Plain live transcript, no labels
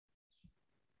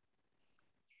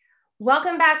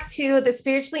Welcome back to the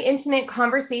Spiritually Intimate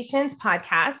Conversations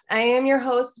podcast. I am your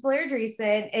host, Blair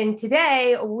Dreesen, and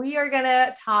today we are going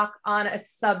to talk on a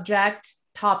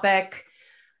topic,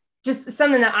 just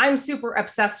something that I'm super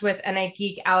obsessed with and I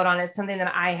geek out on. It's something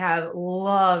that I have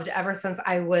loved ever since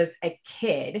I was a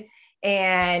kid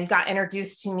and got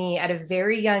introduced to me at a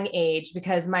very young age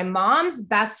because my mom's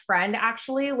best friend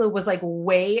actually was like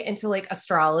way into like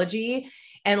astrology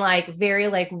and like very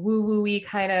like woo-woo-y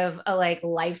kind of a like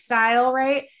lifestyle,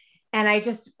 right? And I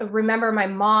just remember my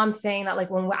mom saying that like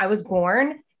when I was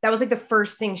born, that was like the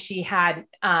first thing she had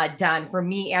done for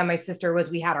me and my sister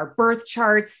was we had our birth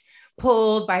charts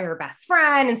pulled by her best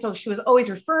friend. And so she was always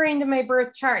referring to my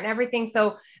birth chart and everything.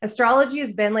 So astrology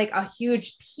has been like a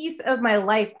huge piece of my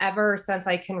life ever since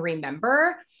I can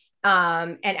remember.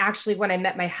 And actually when I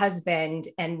met my husband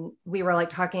and we were like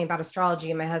talking about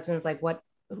astrology and my husband was like, what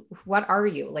are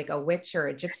you, like a witch or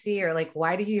a gypsy, or like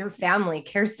why do your family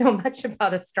care so much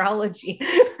about astrology?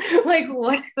 Like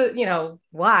what's the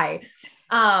why?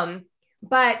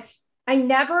 But I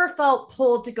never felt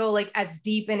pulled to go like as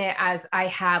deep in it as I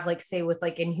have like say with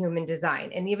like in human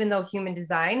design. And even though human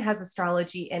design has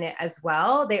astrology in it as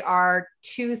well, they are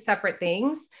two separate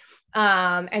things.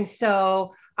 And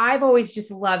so I've always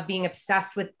just loved being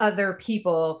obsessed with other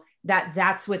people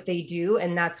that's what they do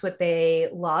and that's what they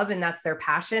love and that's their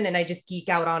passion. And I just geek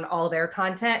out on all their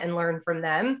content and learn from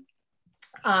them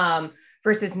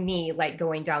versus me like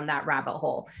going down that rabbit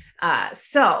hole.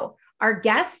 So our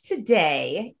guest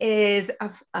today is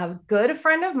a good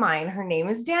friend of mine. Her name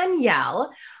is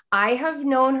Danielle. I have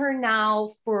known her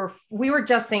now we were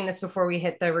just saying this before we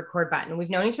hit the record button. We've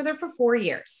known each other for 4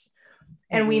 years.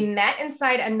 And we met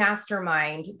inside a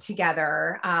mastermind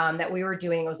together that we were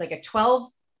doing. It was like a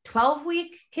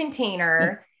 12-week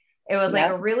container. It was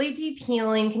like a really deep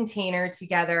healing container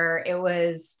together. It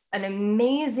was an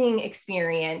amazing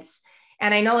experience.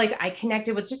 And I know like I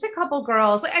connected with just a couple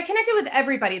girls. Like I connected with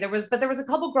everybody. There was a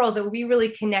couple girls that we really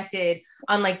connected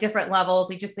on like different levels,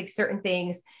 like just like certain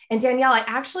things. And Danielle, I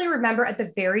actually remember at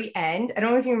the very end, I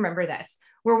don't know if you remember this,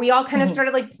 where we all kind of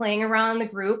started like playing around the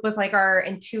group with like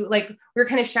like we were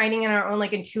kind of shining in our own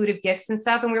like intuitive gifts and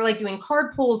stuff. And we were like doing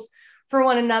card pulls for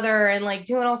one another and like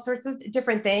doing all sorts of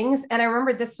different things. And I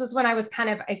remember this was when I was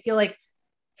I feel like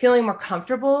feeling more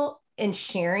comfortable in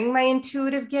sharing my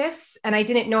intuitive gifts. And I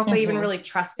didn't know if I even really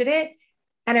trusted it.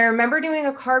 And I remember doing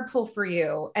a card pull for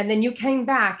you. And then you came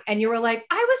back and you were like,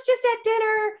 I was just at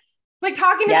dinner, like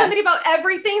talking to somebody about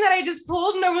everything that I just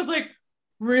pulled. And I was like,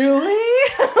 really?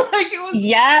 Like it was.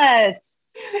 Yes.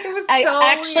 It was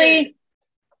so weird.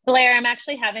 Blair, I'm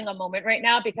actually having a moment right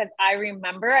now because I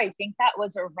remember, I think that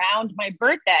was around my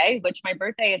birthday, which my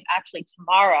birthday is actually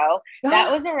tomorrow.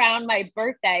 That was around my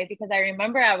birthday because I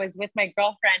remember I was with my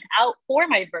girlfriend out for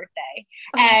my birthday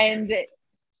and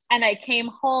I came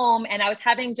home and I was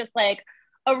having just like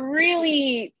a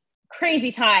really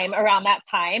crazy time around that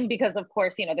time because of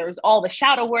course, there was all the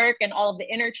shadow work and all of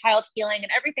the inner child healing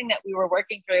and everything that we were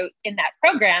working through in that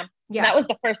program. Yeah. That was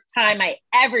the first time I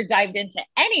ever dived into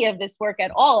any of this work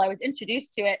at all. I was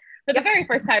introduced to it for the very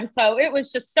first time. So it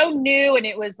was just so new and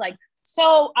it was like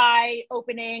so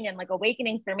eye-opening and like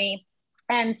awakening for me.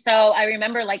 And so I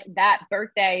remember like that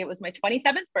birthday, it was my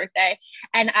 27th birthday.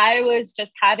 And I was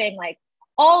just having like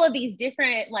all of these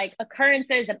different like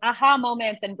occurrences and aha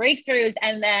moments and breakthroughs.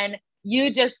 And then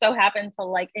you just so happened to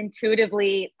like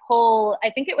intuitively pull,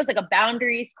 I think it was like a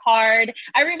boundaries card.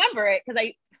 I remember it because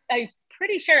I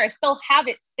pretty sure I still have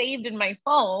it saved in my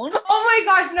phone. Oh my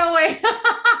gosh, no way.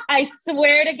 I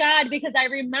swear to God, because I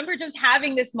remember just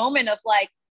having this moment of like,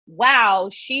 wow,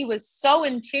 she was so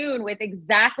in tune with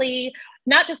exactly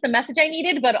not just the message I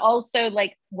needed, but also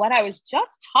like what I was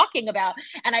just talking about.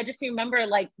 And I just remember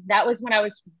like, that was when I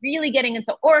was really getting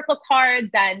into oracle cards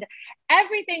and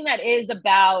everything that is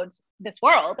about this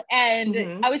world.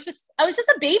 And I was just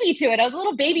a baby to it. I was a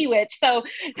little baby witch. So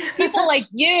people like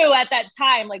you at that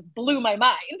time, like blew my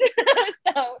mind.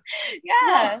 So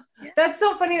yeah. Well, that's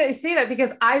so funny that you say that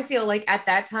because I feel like at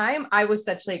that time I was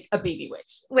such like a baby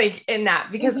witch, like in that,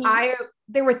 because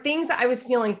there were things that I was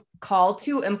feeling called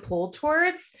to and pulled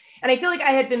towards. And I feel like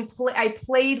I had I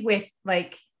played with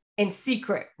like in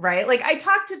secret, right? Like I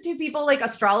talked to people like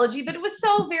astrology, but it was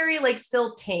so very like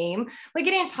still tame. Like I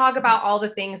didn't talk about all the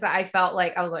things that I felt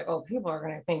like I was like, oh, people are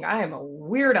going to think I am a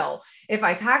weirdo if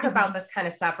I talk about this kind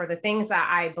of stuff or the things that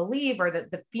I believe or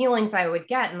the feelings I would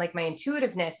get and like my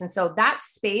intuitiveness. And so that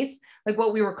space, like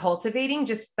what we were cultivating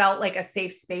just felt like a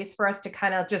safe space for us to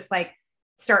kind of just like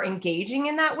start engaging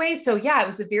in that way. So yeah, it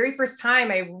was the very first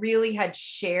time I really had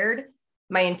shared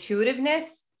my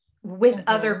intuitiveness with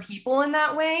other people in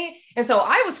that way. And so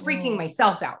I was freaking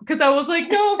myself out because I was like,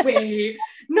 no way,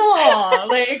 no,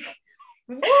 like,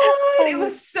 what? It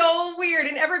was so weird.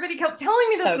 And everybody kept telling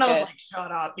me this. So and I was like,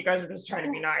 shut up. You guys are just trying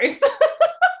to be nice.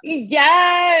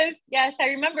 Yes. Yes. I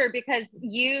remember because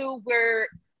you were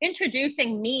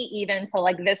introducing me even to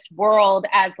like this world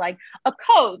as like a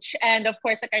coach. And of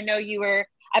course, like I know you were,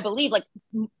 I believe like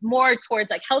more towards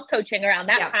like health coaching around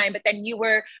that time, but then you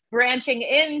were branching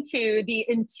into the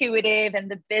intuitive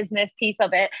and the business piece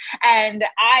of it. And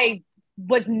I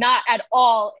was not at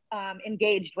all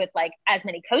engaged with like as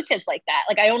many coaches like that.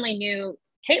 Like I only knew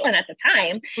Caitlin at the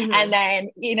time. And then,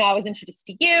 you know, I was introduced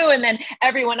to you and then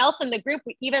everyone else in the group,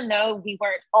 even though we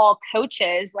weren't all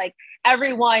coaches, like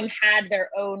everyone had their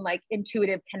own like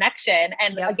intuitive connection.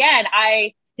 And again,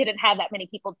 I didn't have that many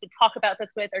people to talk about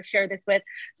this with or share this with.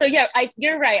 So yeah,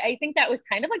 you're right. I think that was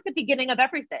kind of like the beginning of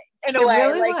everything in a way. It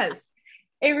really was.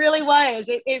 It really was.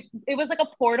 It was like a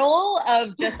portal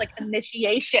of just like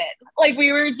initiation. Like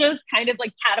we were just kind of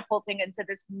like catapulting into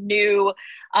this new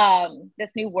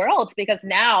world because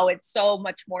now it's so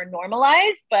much more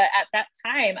normalized. But at that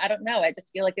time, I don't know. I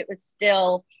just feel like it was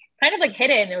still kind of like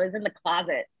hidden. It was in the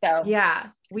closet. So yeah,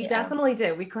 we definitely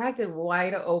did. We cracked it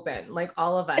wide open, like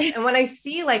all of us. And when I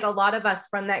see like a lot of us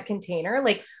from that container,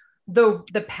 like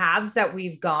the paths that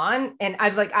we've gone, and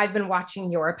I've been watching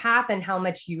your path and how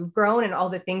much you've grown and all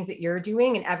the things that you're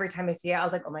doing. And every time I see it, I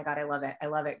was like, oh my God, I love it. I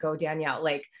love it. Go Danielle.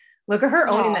 Like, look at her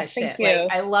owning that shit. Like,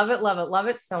 I love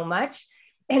it so much.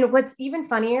 And what's even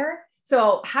funnier,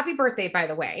 so happy birthday, by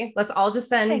the way. Let's all just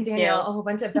send Danielle a whole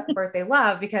bunch of birthday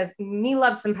love because me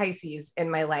loves some Pisces in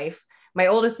my life. My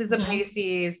oldest is a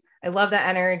Pisces. I love that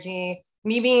energy.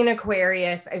 Me being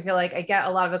Aquarius, I feel like I get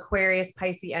a lot of Aquarius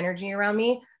Pisces energy around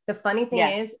me. The funny thing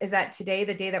is that today,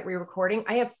 the day that we're recording,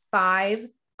 I have 5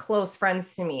 close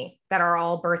friends to me that are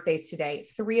all birthdays today.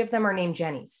 3 of them are named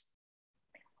Jenny's.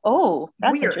 Oh,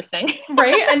 that's interesting.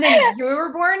 Right. And then you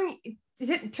were born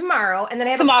tomorrow. And then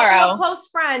I have a couple of close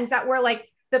friends that were like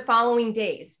the following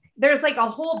days. There's like a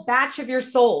whole batch of your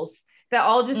souls that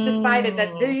all just decided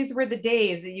that these were the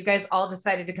days that you guys all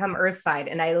decided to come Earthside.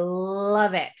 And I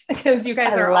love it because you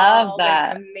guys are all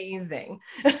like, amazing.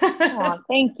 Oh,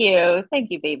 thank you. Thank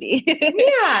you, baby.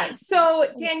 Yeah. So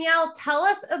Danielle, tell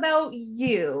us about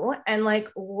you and like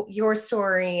your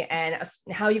story and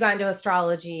how you got into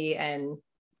astrology and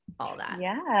all that.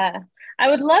 Yeah, I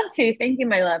would love to. Thank you,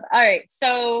 my love. All right.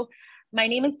 So my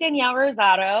name is Danielle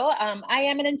Rosado. I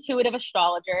am an intuitive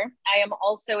astrologer. I am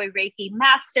also a Reiki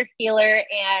master healer,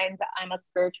 and I'm a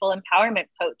spiritual empowerment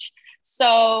coach.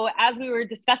 So as we were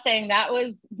discussing, that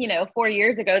was, 4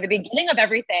 years ago, the beginning of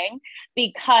everything,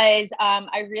 because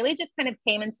I really just kind of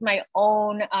came into my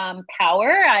own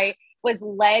power. I was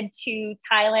led to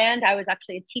Thailand. I was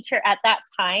actually a teacher at that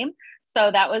time.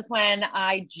 So that was when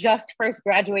I just first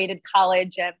graduated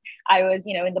college and I was,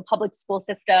 in the public school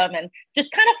system and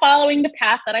just kind of following the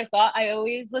path that I thought I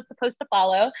always was supposed to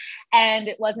follow. And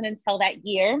it wasn't until that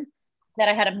year that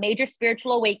I had a major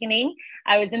spiritual awakening.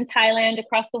 I was in Thailand,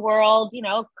 across the world,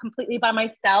 completely by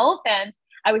myself. And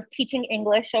I was teaching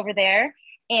English over there.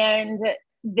 And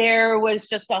there was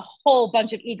just a whole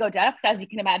bunch of ego deaths, as you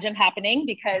can imagine, happening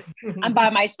because I'm by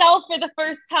myself for the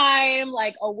first time,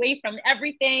 like away from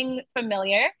everything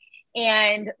familiar.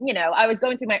 And, I was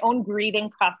going through my own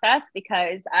grieving process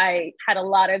because I had a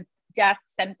lot of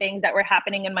deaths and things that were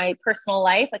happening in my personal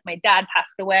life. Like my dad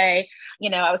passed away,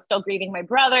 I was still grieving my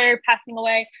brother passing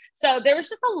away. So there was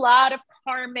just a lot of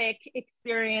karmic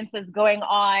experiences going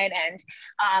on.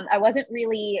 And I wasn't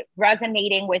really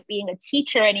resonating with being a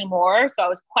teacher anymore. So I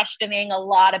was questioning a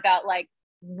lot about like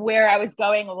where I was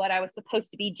going and what I was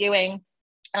supposed to be doing.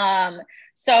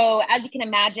 So as you can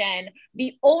imagine,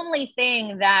 the only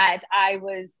thing that I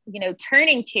was,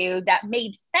 turning to that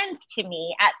made sense to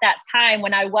me at that time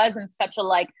when I was in such a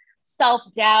like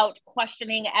self-doubt,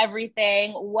 questioning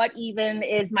everything, what even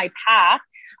is my path?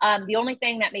 The only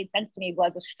thing that made sense to me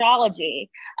was astrology.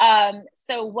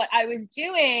 So what I was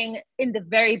doing in the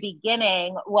very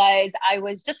beginning was I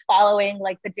was just following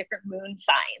like the different moon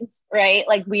signs, right?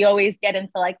 Like we always get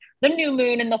into like the new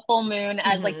moon and the full moon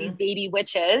as like these baby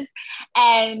witches.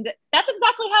 And that's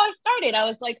exactly how I started. I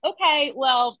was like, okay,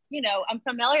 well, I'm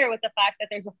familiar with the fact that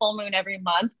there's a full moon every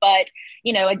month, but,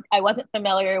 I wasn't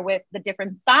familiar with the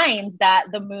different signs that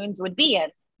the moons would be in.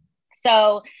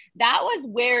 So that was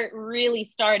where it really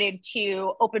started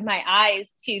to open my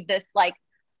eyes to this like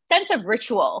sense of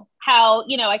ritual how,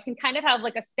 you know, I can kind of have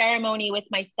like a ceremony with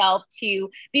myself to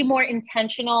be more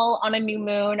intentional on a new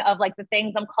moon of like the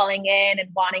things I'm calling in and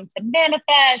wanting to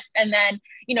manifest. And then,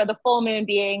 you know, the full moon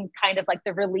being kind of like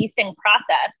the releasing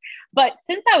process. But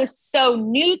since I was so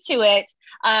new to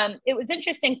it was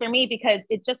interesting for me because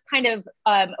it just kind of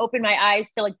opened my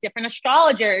eyes to like different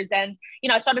astrologers. And, you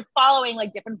know, I started following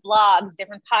like different blogs,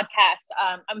 different podcasts.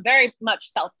 I'm very much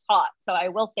self-taught. So I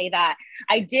will say that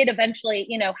I did eventually,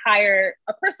 you know, hire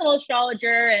a personal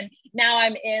astrologer, and now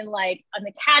I'm in like an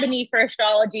academy for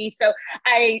astrology. So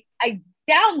I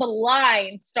down the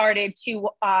line started to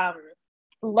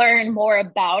learn more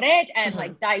about it and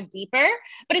like dive deeper.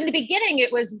 But in the beginning,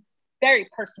 it was very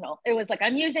personal. It was like,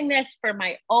 I'm using this for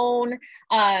my own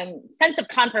sense of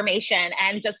confirmation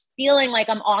and just feeling like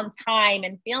I'm on time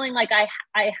and feeling like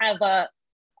I have a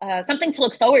something to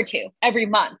look forward to every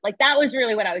month. Like that was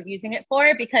really what I was using it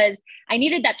for, because I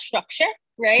needed that structure,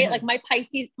 right? Like my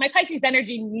Pisces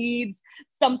energy needs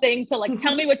something to like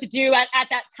tell me what to do at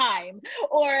that time,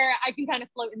 or I can kind of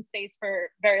float in space for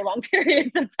very long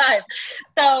periods of time.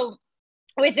 So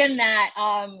within that,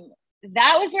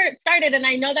 that was where it started. And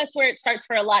I know that's where it starts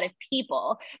for a lot of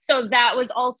people. So that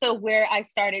was also where I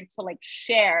started to like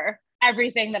share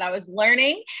everything that I was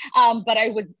learning. But I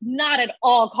was not at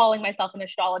all calling myself an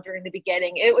astrologer in the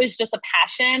beginning. It was just a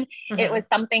passion. It was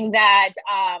something that,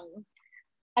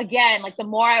 again, like the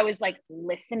more I was like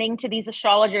listening to these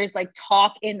astrologers, like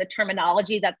talk in the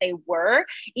terminology that they were,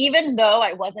 even though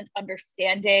I wasn't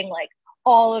understanding like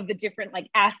all of the different like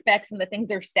aspects and the things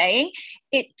they're saying,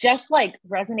 it just like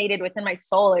resonated within my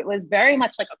soul. It was very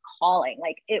much like a calling.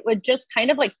 Like it would just kind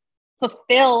of like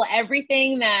fulfill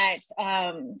everything that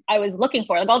I was looking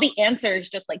for. Like all the answers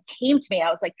just like came to me. I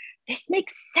was like, this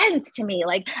makes sense to me.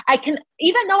 Like I can,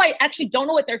 even though I actually don't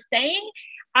know what they're saying,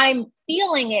 I'm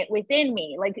feeling it within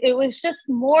me. Like it was just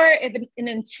more of an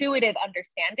intuitive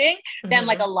understanding than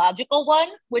like a logical one,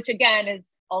 which again is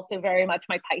also very much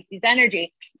my Pisces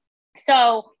energy.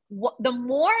 So the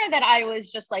more that I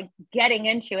was just like getting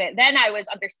into it, then I was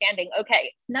understanding,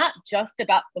 okay, it's not just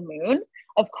about the moon.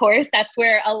 Of course, that's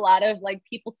where a lot of like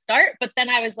people start. But then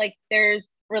I was like, there's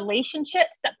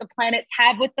relationships that the planets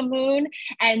have with the moon.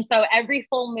 And so every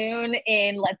full moon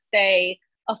in, let's say,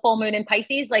 a full moon in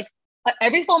Pisces, like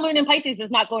every full moon in Pisces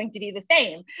is not going to be the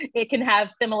same. It can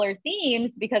have similar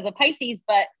themes because of Pisces,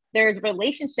 but there's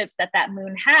relationships that that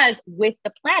moon has with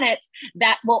the planets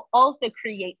that will also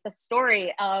create the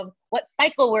story of what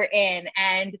cycle we're in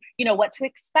and, you know, what to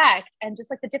expect and just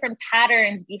like the different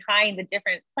patterns behind the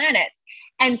different planets.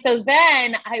 And so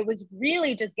then I was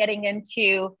really just getting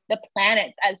into the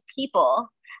planets as people.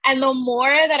 And the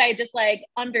more that I just like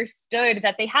understood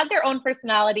that they had their own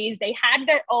personalities, they had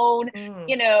their own,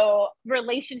 you know,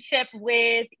 relationship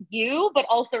with you, but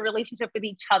also relationship with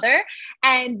each other.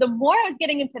 And the more I was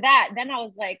getting into that, then I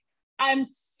was like, I'm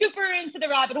super into the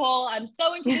rabbit hole. I'm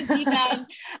so into the deep end.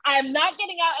 I'm not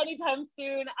getting out anytime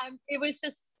soon. It was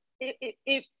just,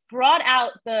 it brought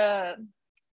out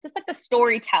just like the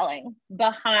storytelling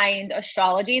behind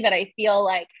astrology that I feel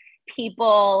like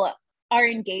people are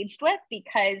engaged with,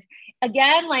 because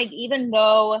again, like, even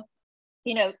though,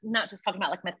 you know, not just talking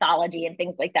about like mythology and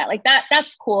things like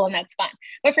that's cool and that's fun.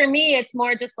 But for me, it's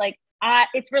more just like,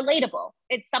 it's relatable.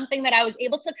 It's something that I was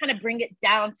able to kind of bring it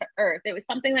down to earth. It was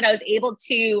something that I was able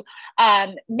to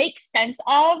make sense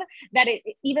of, that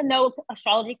even though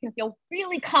astrology can feel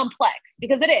really complex,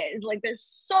 because it is, like, there's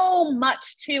so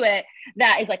much to it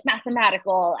that is like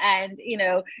mathematical, and, you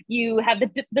know, you have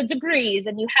the degrees,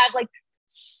 and you have like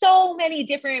so many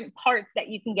different parts that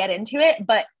you can get into it.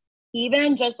 But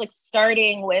even just like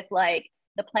starting with like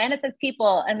the planets as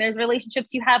people, and there's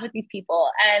relationships you have with these people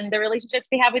and the relationships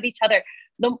they have with each other.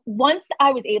 Once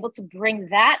I was able to bring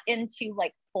that into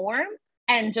like form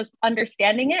and just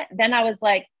understanding it, then I was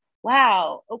like,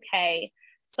 wow, okay,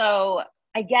 so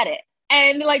I get it.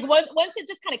 And like once it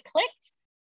just kind of clicked,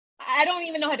 I don't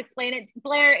even know how to explain it,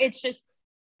 Blair. It's just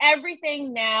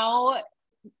everything now,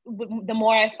 the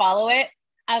more I follow it,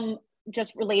 I'm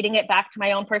just relating it back to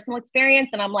my own personal experience.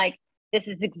 And I'm like, this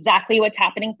is exactly what's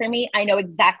happening for me. I know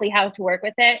exactly how to work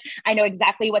with it. I know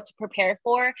exactly what to prepare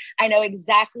for. I know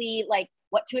exactly like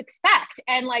what to expect.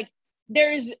 And like,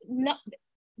 there's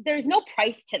no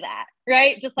price to that,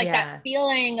 right? Just like that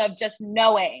feeling of just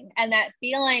knowing, and that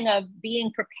feeling of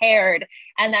being prepared,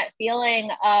 and that feeling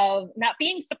of not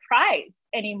being surprised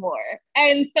anymore.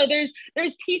 And so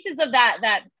there's pieces of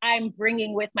that I'm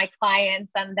bringing with my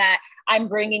clients, and that I'm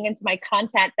bringing into my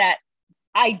content, that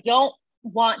I don't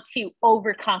want to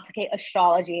overcomplicate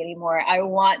astrology anymore. I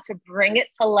want to bring it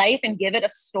to life and give it a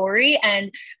story,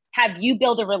 and have you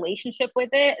build a relationship with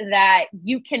it that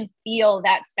you can feel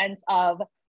that sense of,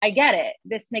 I get it.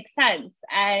 This makes sense.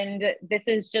 And this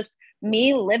is just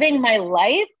me living my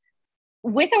life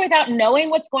with or without knowing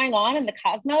what's going on in the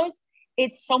cosmos.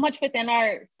 It's so much within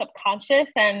our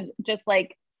subconscious, and just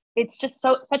like, it's just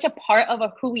such a part of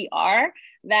who we are,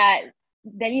 that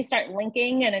then you start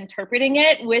linking and interpreting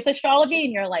it with astrology,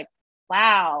 and you're like,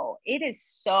 wow, it is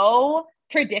so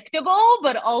predictable,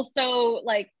 but also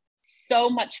like so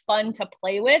much fun to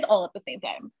play with all at the same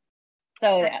time.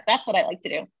 So yeah, that's what I like to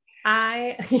do.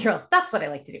 That's what I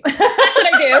like to do. That's what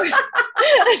I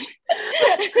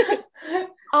do.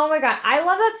 Oh my God. I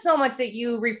love that so much that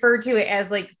you refer to it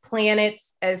as like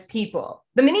planets as people.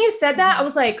 The minute you said that, I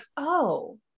was like,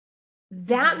 oh,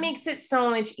 that makes it so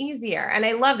much easier. And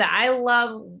I love that. I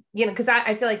love, because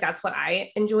I feel like that's what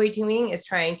I enjoy doing, is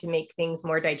trying to make things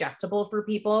more digestible for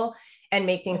people and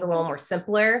make things a little more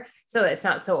simpler so that it's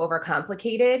not so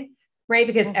overcomplicated. Right.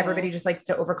 Because everybody just likes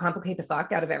to overcomplicate the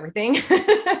fuck out of everything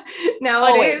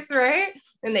nowadays. Always. Right.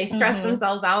 And they stress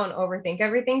themselves out and overthink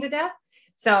everything to death.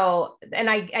 So, and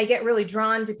I get really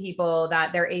drawn to people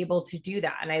that they're able to do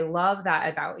that. And I love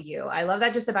that about you. I love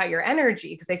that just about your energy,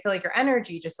 because I feel like your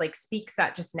energy just like speaks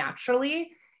that just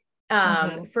naturally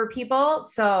for people.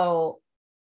 So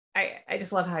I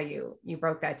just love how you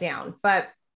broke that down. But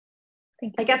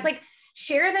I guess like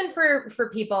share then for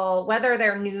people, whether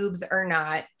they're noobs or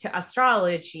not to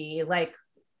astrology, like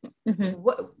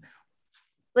what,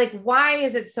 like, why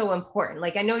is it so important?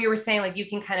 Like, I know you were saying like, you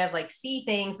can kind of like see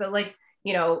things, but like,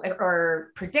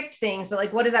 or predict things, but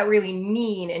like, what does that really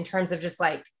mean in terms of just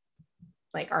like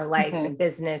our life and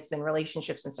business and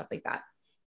relationships and stuff like that?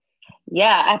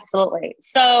 Yeah, absolutely.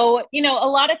 So, a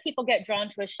lot of people get drawn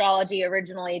to astrology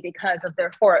originally because of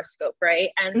their horoscope,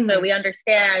 right? And so we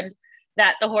understand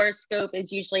that the horoscope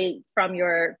is usually from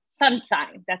your sun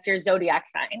sign. That's your zodiac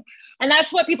sign. And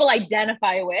that's what people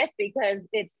identify with, because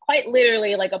it's quite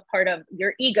literally like a part of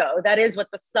your ego. That is what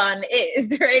the sun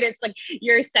is, right? It's like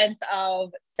your sense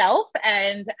of self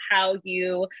and how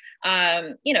you,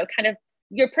 kind of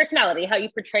your personality, how you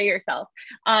portray yourself.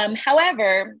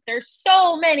 However, there's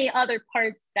so many other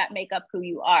parts that make up who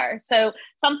you are. So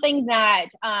something that,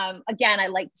 again, I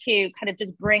like to kind of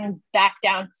just bring back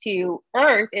down to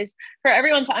earth is for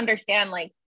everyone to understand,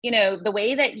 like, the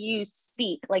way that you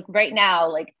speak, like right now,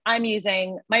 like I'm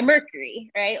using my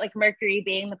Mercury, right? Like Mercury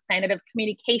being the planet of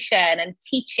communication and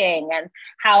teaching and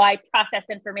how I process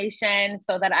information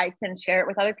so that I can share it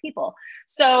with other people.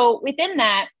 So within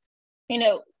that,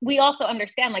 we also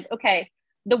understand like, okay,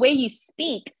 the way you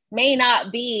speak may not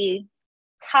be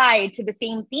tied to the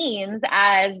same themes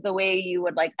as the way you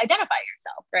would like identify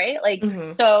yourself, right?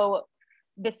 Like, so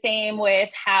the same with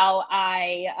how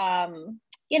I,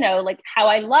 like how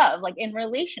I love, like in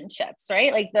relationships,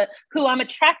 right? Like who I'm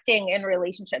attracting in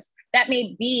relationships, that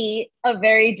may be a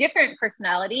very different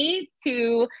personality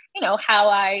to, how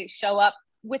I show up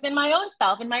within my own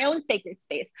self, in my own sacred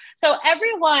space. So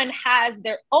everyone has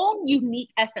their own unique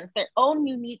essence, their own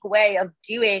unique way of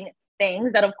doing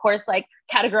things that of course like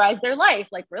categorize their life,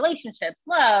 like relationships,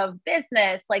 love,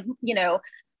 business, like,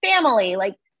 family.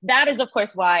 Like that is of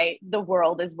course why the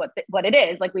world is what it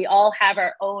is. Like we all have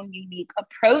our own unique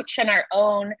approach and our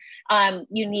own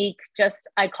unique, just,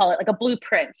 I call it like a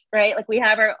blueprint, right? Like we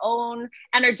have our own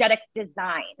energetic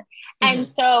design. And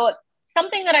so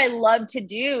something that I love to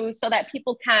do so that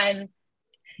people can,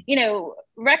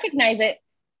 recognize it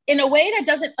in a way that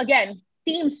doesn't, again,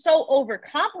 seem so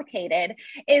overcomplicated,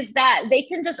 is that they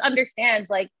can just understand,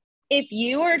 like, if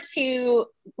you were to,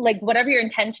 like, whatever your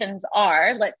intentions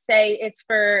are, let's say it's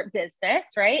for business,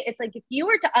 right? It's like, if you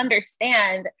were to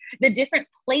understand the different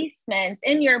placements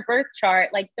in your birth chart,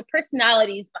 like the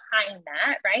personalities behind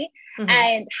that, right?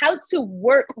 And how to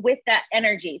work with that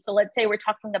energy. So let's say we're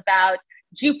talking about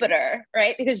Jupiter,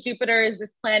 right? Because Jupiter is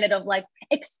this planet of like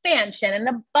expansion and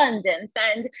abundance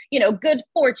and, good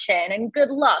fortune and good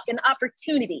luck and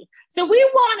opportunity. So we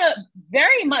want to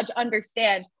very much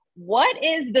understand, what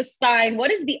is the sign,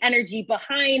 what is the energy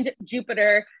behind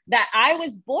Jupiter that I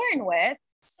was born with,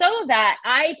 so that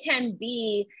I can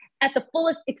be at the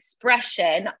fullest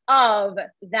expression of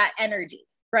that energy,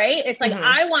 right? It's like,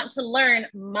 I want to learn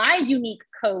my unique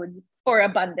codes for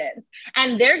abundance,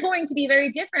 and they're going to be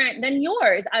very different than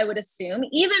yours, I would assume,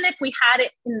 even if we had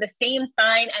it in the same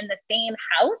sign and the same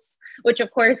house, which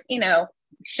of course,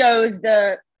 shows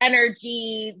the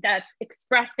energy that's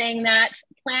expressing that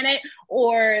planet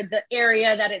or the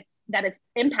area that it's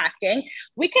impacting.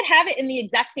 We could have it in the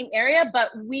exact same area,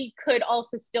 but we could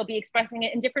also still be expressing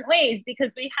it in different ways,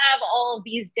 because we have all of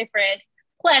these different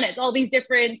planets, all these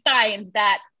different signs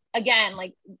that again,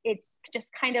 like, it's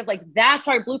just kind of like, that's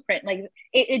our blueprint. Like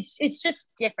it's just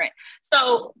different.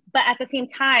 So, but at the same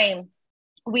time,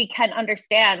 we can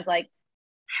understand like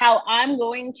how I'm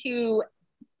going to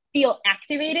feel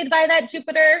activated by that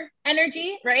Jupiter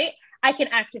energy, right? I can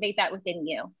activate that within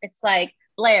you. It's like,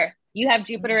 Blair, you have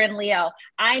Jupiter in Leo.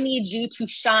 I need you to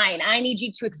shine. I need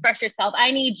you to express yourself.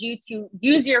 I need you to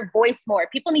use your voice more.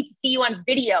 People need to see you on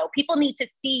video. People need to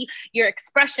see your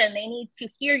expression. They need to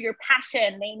hear your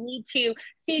passion. They need to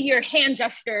see your hand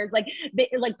gestures. Like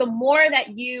the more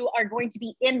that you are going to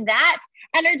be in that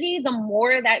energy, the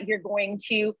more that you're going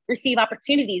to receive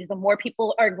opportunities, the more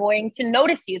people are going to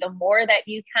notice you, the more that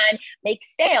you can make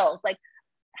sales. Like,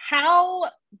 how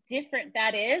different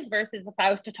that is versus if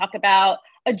I was to talk about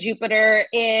a Jupiter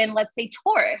in, let's say,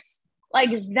 Taurus. Like,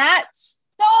 that's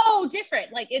so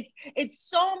different. Like, it's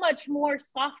so much more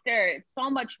softer. It's so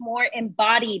much more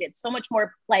embodied. It's so much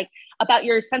more like about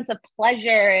your sense of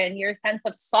pleasure and your sense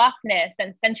of softness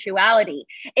and sensuality.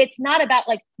 It's not about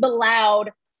like the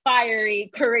loud, fiery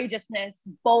courageousness,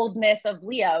 boldness of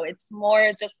Leo. It's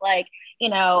more just like, you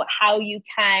know, how you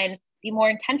can be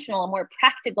more intentional and more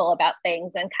practical about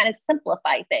things and kind of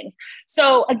simplify things.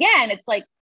 So again, it's like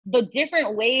the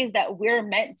different ways that we're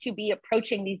meant to be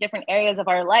approaching these different areas of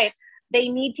our life, they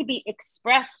need to be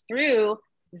expressed through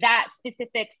that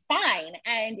specific sign.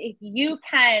 And if you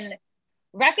can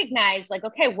recognize like,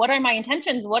 okay, what are my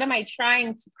intentions? What am I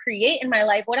trying to create in my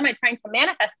life? What am I trying to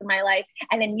manifest in my life?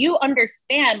 And then you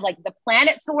understand like the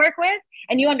planet to work with,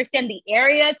 and you understand the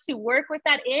area to work with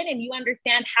that in, and you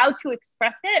understand how to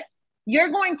express it,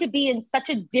 you're going to be in such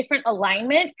a different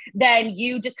alignment than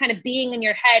you just kind of being in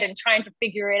your head and trying to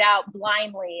figure it out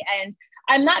blindly. And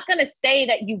I'm not going to say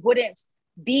that you wouldn't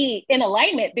be in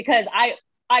alignment, because I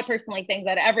personally think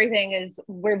that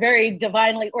we're very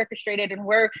divinely orchestrated and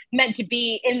we're meant to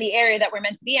be in the area that we're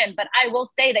meant to be in. But I will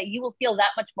say that you will feel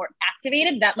that much more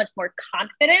activated, that much more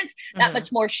confident, that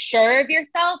much more sure of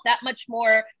yourself, that much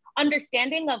more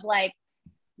understanding of like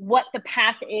what the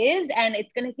path is, and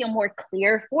it's going to feel more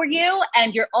clear for you.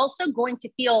 And you're also going to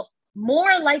feel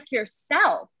more like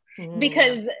yourself,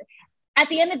 because at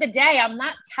the end of the day, I'm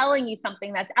not telling you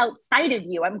something that's outside of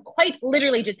you. I'm quite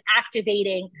literally just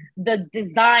activating the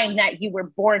design that you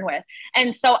were born with.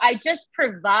 And so I just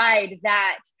provide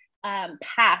that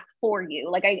path for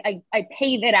you. Like I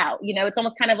pave it out, you know, it's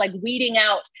almost kind of like weeding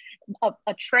out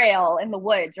a trail in the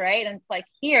woods, right? And it's like,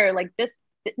 here, like this,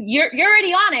 you're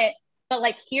already on it, but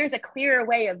like, here's a clearer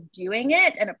way of doing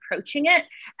it and approaching it.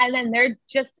 And then they're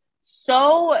just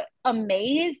so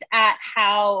amazed at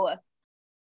how,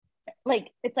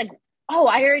 like, it's like, oh,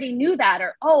 I already knew that,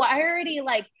 or, oh, I already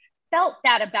like felt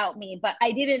that about me, but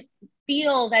I didn't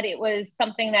feel that it was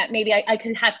something that maybe I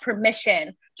could have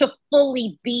permission to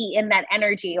fully be in that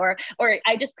energy, or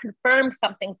I just confirmed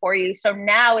something for you. So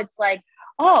now it's like,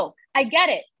 oh, I get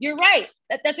it. You're right.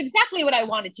 That's exactly what I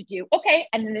wanted to do. Okay.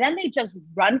 And then they just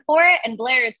run for it. And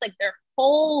Blair, it's like their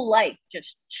whole life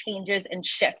just changes and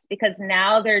shifts, because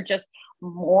now they're just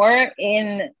more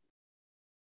in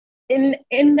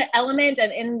the element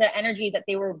and in the energy that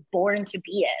they were born to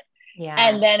be in. Yeah.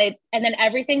 And then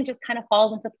everything just kind of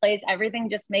falls into place. Everything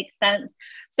just makes sense.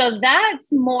 So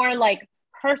that's more like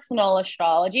personal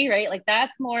astrology, right? Like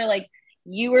that's more like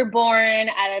you were born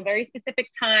at a very specific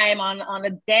time on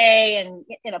a day and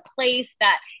in a place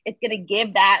that it's going to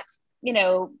give that, you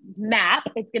know, map.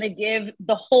 It's going to give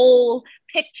the whole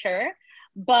picture.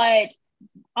 But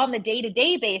on the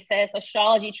day-to-day basis,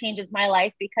 astrology changes my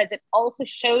life because it also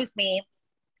shows me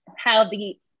how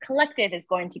the collective is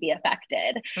going to be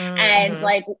affected and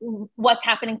like what's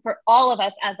happening for all of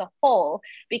us as a whole.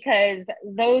 Because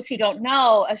those who don't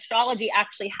know, astrology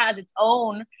actually has its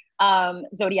own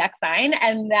zodiac sign,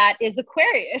 and that is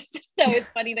Aquarius. So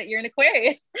it's funny that you're an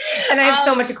Aquarius. And I have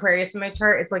so much Aquarius in my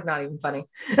chart. It's like not even funny.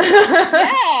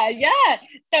 Yeah.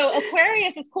 So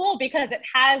Aquarius is cool because it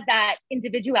has that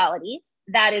individuality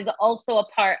that is also a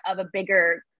part of a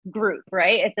bigger group,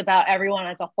 right? It's about everyone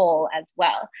as a whole as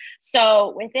well.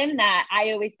 So within that,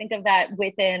 I always think of that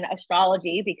within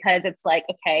astrology, because it's like,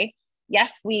 okay,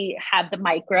 yes, we have the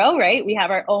micro, right? We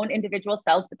have our own individual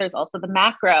selves, but there's also the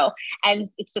macro. And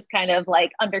it's just kind of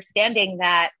like understanding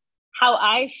that how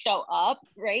I show up,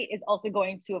 right, is also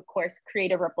going to, of course,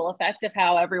 create a ripple effect of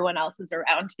how everyone else is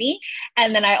around me.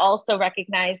 And then I also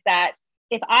recognize that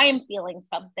if I am feeling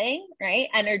something, right,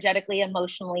 energetically,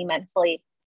 emotionally, mentally,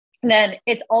 then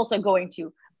it's also going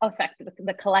to affect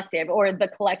the collective, or the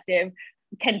collective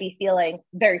can be feeling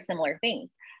very similar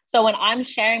things. So when I'm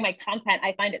sharing my content,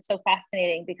 I find it so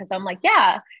fascinating because I'm like,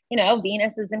 yeah, you know,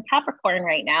 Venus is in Capricorn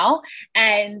right now.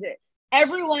 And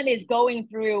everyone is going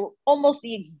through almost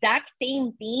the exact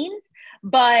same themes,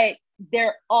 but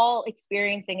they're all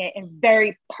experiencing it in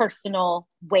very personal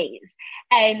ways.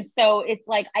 And so it's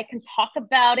like, I can talk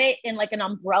about it in like an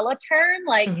umbrella term,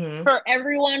 like for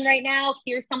everyone right now,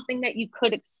 here's something that you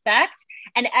could expect.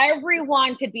 And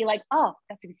everyone could be like, oh,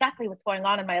 that's exactly what's going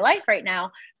on in my life right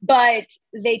now. But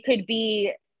they could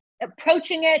be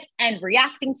approaching it and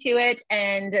reacting to it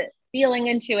and feeling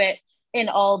into it in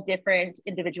all different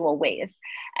individual ways.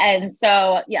 And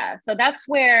so, yeah, so that's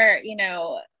where, you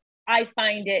know, I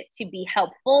find it to be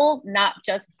helpful, not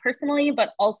just personally, but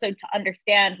also to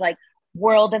understand like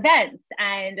world events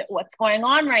and what's going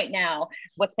on right now,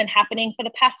 what's been happening for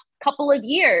the past couple of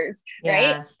years,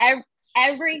 right?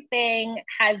 Everything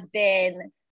has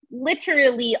been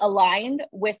literally aligned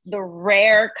with the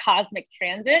rare cosmic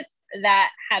transits that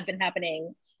have been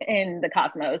happening in the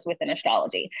cosmos within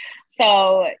astrology.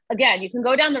 So again, you can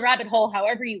go down the rabbit hole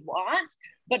however you want,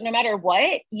 but no matter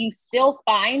what, you still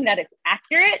find that it's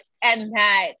accurate and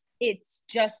that it's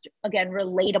just, again,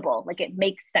 relatable. Like it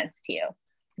makes sense to you.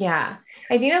 Yeah.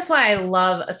 I think that's why I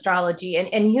love astrology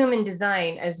and human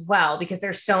design as well, because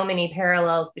there's so many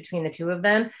parallels between the two of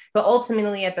them. But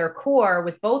ultimately, at their core,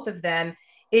 with both of them,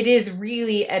 it is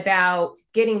really about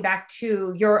getting back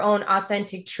to your own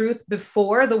authentic truth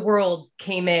before the world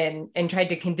came in and tried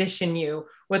to condition you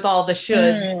with all the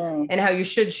shoulds and how you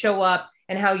should show up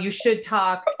and how you should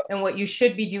talk and what you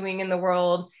should be doing in the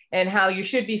world and how you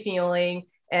should be feeling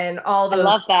and all those. I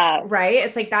love that. Right?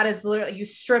 It's like that is literally, you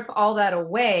strip all that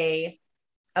away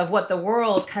of what the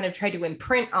world kind of tried to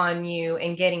imprint on you,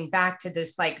 and getting back to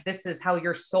this, like, this is how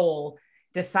your soul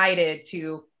decided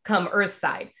to come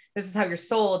earthside. This is how your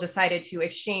soul decided to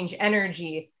exchange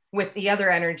energy with the other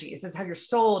energies. This is how your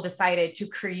soul decided to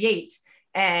create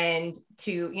and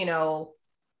to, you know,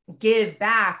 give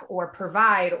back or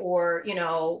provide or, you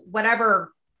know,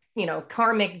 whatever, you know,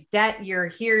 karmic debt you're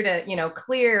here to, you know,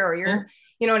 clear, or you're,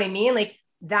 you know what I mean? Like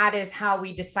that is how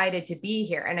we decided to be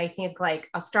here. And I think like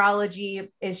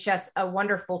astrology is just a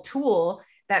wonderful tool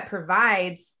that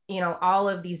provides, you know, all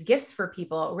of these gifts for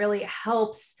people. It really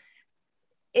helps.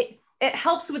 It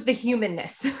helps with the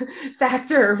humanness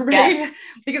factor, right? Yes.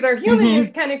 Because our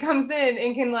humanness kind of comes in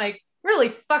and can like really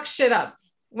fuck shit up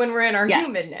when we're in our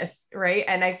humanness, right?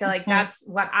 And I feel like that's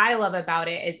what I love about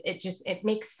it, is it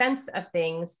makes sense of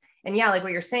things. And yeah, like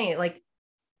what you're saying, like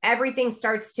everything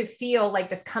starts to feel like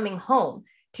this coming home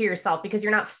to yourself, because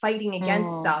you're not fighting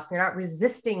against stuff. You're not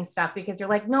resisting stuff, because you're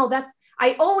like, no,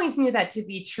 I always knew that to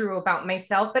be true about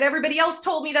myself, but everybody else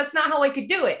told me that's not how I could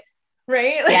do it.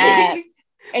 Right? Like, yes.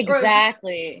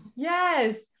 Exactly.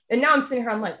 Yes. And now I'm sitting here,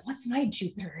 I'm like, what's my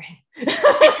Jupiter in? When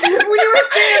you were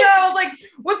saying that, I was like,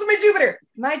 what's my Jupiter?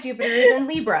 My Jupiter is in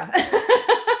Libra.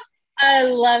 I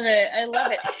love it. I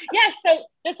love it. Yeah. So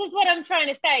this is what I'm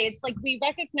trying to say. It's like, we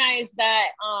recognize that,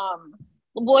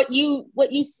 what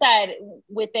you said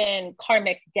within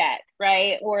karmic debt,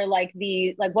 right? Or like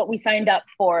what we signed up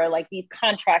for, like these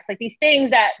contracts, like these things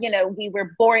that, you know, we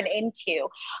were born into.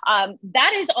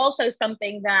 That is also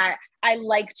something that I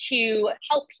like to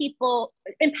help people,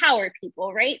 empower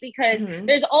people, right? Because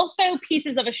there's also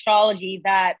pieces of astrology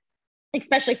that,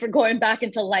 especially for going back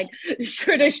into like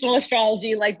traditional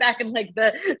astrology, like back in like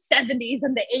the 70s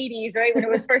and the 80s, right? When it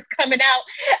was first coming out,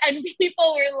 and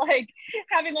people were like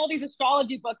having all these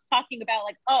astrology books talking about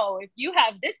like, oh, if you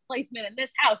have this placement in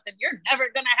this house, then you're never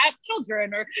going to have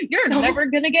children, or you're never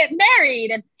going to get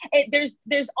married. And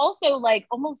there's also like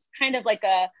almost kind of like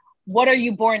a, what are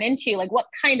you born into? Like what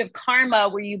kind of karma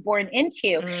were you born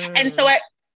into? And so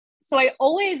I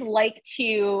always like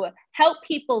to help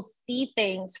people see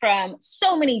things from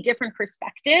so many different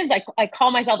perspectives. I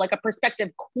call myself like a perspective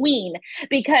queen,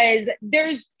 because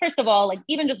there's, first of all, like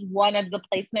even just one of the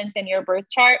placements in your birth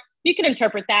chart, you can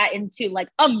interpret that into like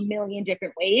a million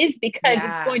different ways, because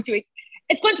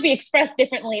it's going to be expressed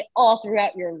differently all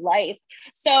throughout your life.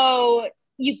 So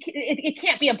it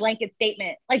can't be a blanket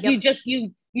statement. Like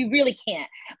you really can't.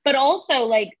 But also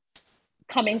like,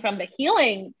 coming from the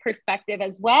healing perspective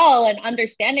as well, and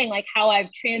understanding like how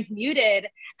I've transmuted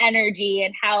energy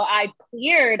and how I've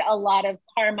cleared a lot of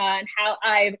karma and how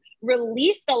I've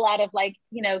released a lot of like,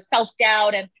 you know,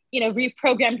 self-doubt and, you know,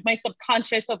 reprogrammed my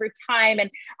subconscious over time. And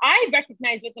I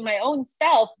recognized within my own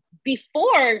self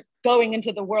before going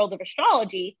into the world of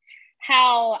astrology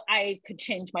how I could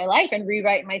change my life and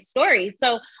rewrite my story.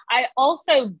 So I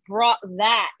also brought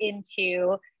that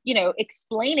into, you know,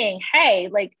 explaining, hey,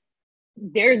 like,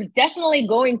 there's definitely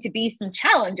going to be some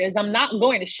challenges. I'm not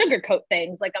going to sugarcoat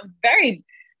things. Like I'm very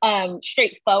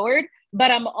straightforward,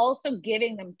 but I'm also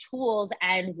giving them tools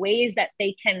and ways that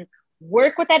they can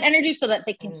work with that energy so that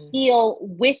they can heal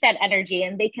with that energy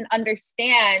and they can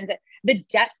understand the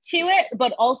depth to it,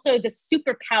 but also the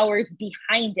superpowers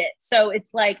behind it. So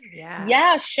it's like,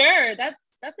 yeah, sure,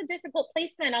 that's a difficult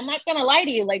placement. I'm not gonna lie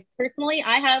to you. Like personally,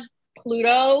 I have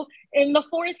Pluto in the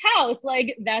 4th house.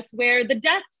 Like that's where the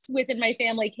deaths within my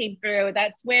family came through.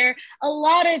 That's where a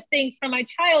lot of things from my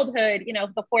childhood, you know,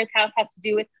 the 4th house has to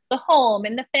do with the home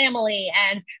and the family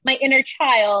and my inner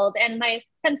child and my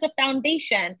sense of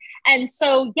foundation. And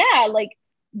so, yeah, like,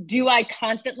 do I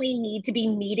constantly need to be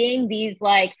meeting these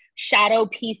like shadow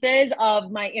pieces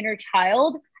of my inner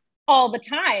child? All the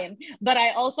time, but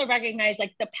I also recognize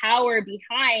like the power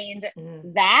behind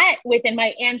that within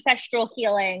my ancestral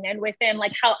healing and within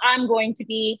like how I'm going to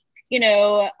be, you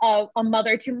know, a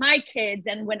mother to my kids.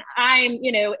 And when I'm,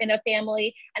 you know, in a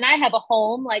family and I have a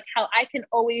home, like how I can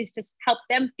always just help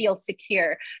them feel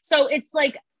secure. So it's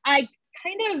like, I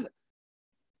kind of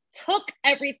took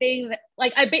everything that,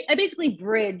 like, I basically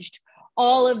bridged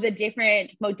all of the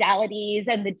different modalities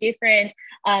and the different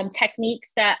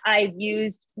techniques that I've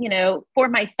used, you know, for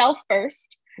myself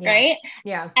first. Right.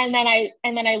 Yeah. And then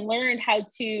I learned how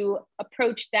to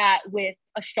approach that with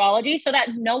astrology so that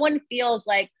no one feels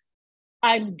like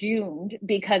I'm doomed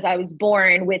because I was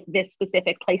born with this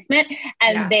specific placement,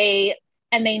 and they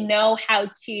know how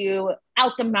to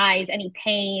alchemize any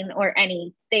pain or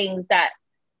any things that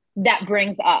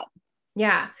brings up.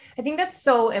 Yeah, I think that's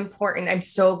so important. I'm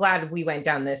so glad we went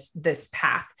down this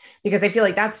path, because I feel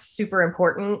like that's super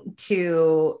important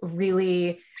to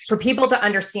really, for people to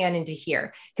understand and to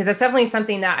hear, because that's definitely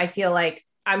something that I feel like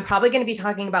I'm probably going to be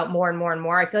talking about more and more and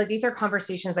more. I feel like these are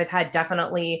conversations I've had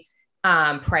definitely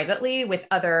privately with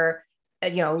other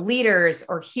leaders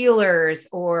or healers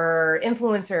or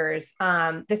influencers.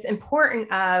 This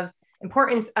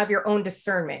importance of your own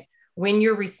discernment when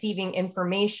you're receiving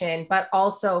information, but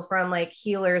also from like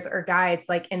healers or guides,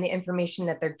 like in the information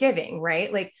that they're giving,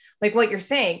 right? Like what you're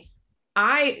saying,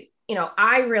 I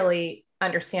really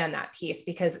understand that piece,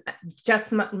 because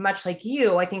just much like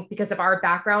you, I think because of our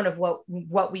background of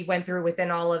what we went through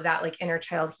within all of that, like inner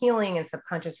child healing and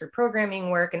subconscious reprogramming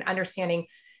work and understanding,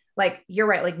 like, you're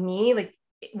right. Like me, like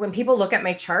when people look at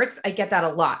my charts, I get that a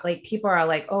lot. Like people are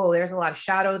like, oh, there's a lot of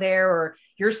shadow there, or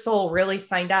your soul really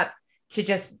signed up to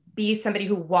just be somebody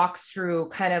who walks through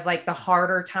kind of like the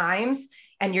harder times,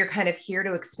 and you're kind of here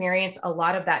to experience a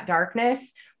lot of that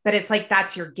darkness. But it's like,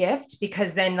 that's your gift,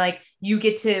 because then like you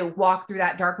get to walk through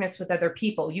that darkness with other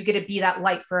people. You get to be that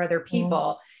light for other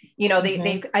people. You know,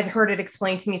 I've heard it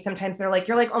explained to me sometimes. They're like,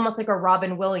 you're like almost like a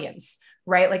Robin Williams,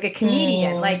 right? Like a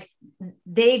comedian. Like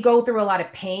they go through a lot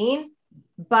of pain,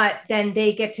 but then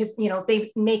they get to,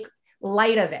 they make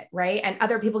light of it, right? And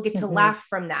other people get to laugh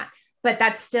from that. But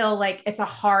that's still like, it's a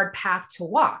hard path to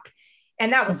walk.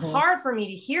 And that was hard for me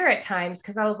to hear at times,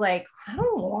 because I was like, I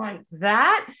don't want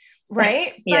that.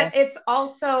 Right. But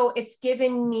it's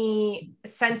given me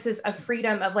senses of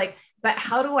freedom of like, but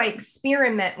how do I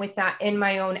experiment with that in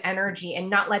my own energy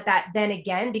and not let that then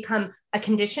again become a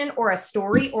condition or a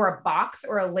story or a box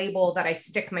or a label that I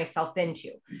stick myself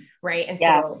into. Right. And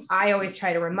so I always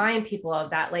try to remind people of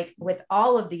that, like with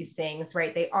all of these things,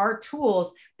 right? They are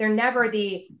tools. They're never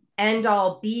the end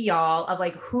all be all of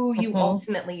like who you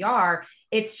ultimately are.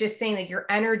 It's just saying that your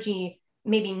energy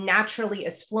maybe naturally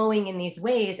is flowing in these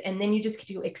ways. And then you just get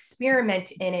to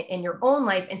experiment in it in your own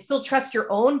life and still trust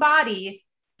your own body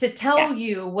to tell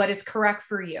you what is correct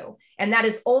for you. And that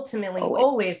is ultimately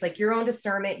always like your own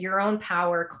discernment, your own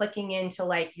power, clicking into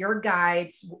like your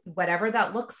guides, whatever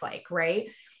that looks like. Right.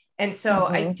 And so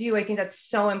I think that's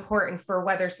so important for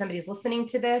whether somebody's listening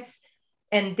to this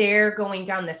and they're going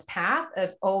down this path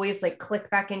of always like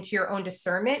click back into your own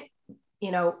discernment.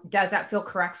 Does that feel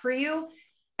correct for you?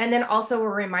 And then also a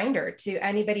reminder to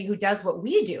anybody who does what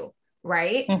we do,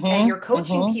 right? And you're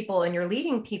coaching people and you're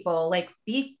leading people, like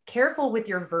be careful with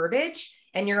your verbiage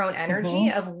and your own energy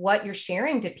of what you're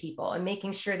sharing to people, and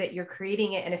making sure that you're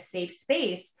creating it in a safe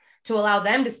space to allow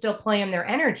them to still play in their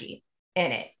energy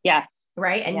in it. Yes.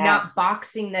 Right. And not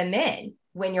boxing them in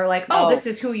when you're like, oh, this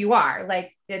is who you are.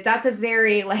 Like that's a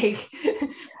very like,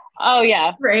 oh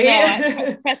yeah. Right.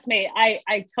 No, trust me.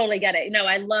 I totally get it.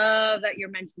 I love that you're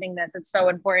mentioning this. It's so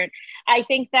important. I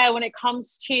think that when it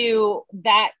comes to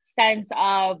that sense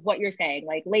of what you're saying,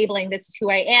 like labeling this is who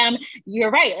I am,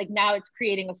 you're right. Like now it's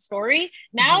creating a story.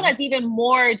 Now that's even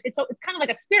more, it's kind of like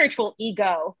a spiritual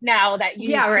ego now that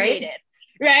you created.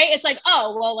 Right. It's like,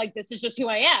 oh, well, like, this is just who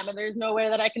I am. And there's no way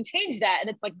that I can change that. And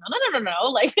it's like, no.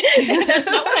 Like, that's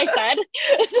not what I said.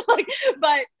 It's like,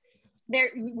 but there,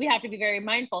 we have to be very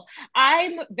mindful.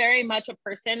 I'm very much a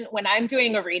person, when I'm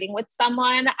doing a reading with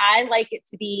someone, I like it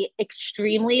to be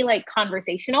extremely like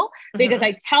conversational, because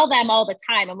I tell them all the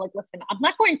time, I'm like, listen, I'm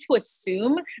not going to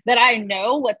assume that I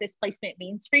know what this placement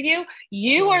means for you.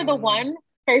 You are the one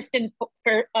first and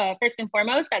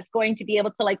foremost that's going to be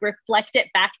able to like reflect it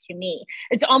back to me.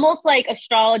 It's almost like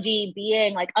astrology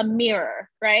being like a mirror,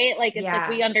 right? Like it's like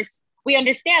we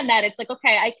understand that it's like,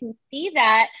 okay, I can see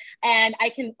that, and I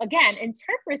can again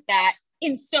interpret that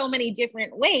in so many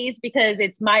different ways because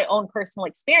it's my own personal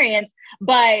experience.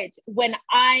 But when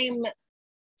I'm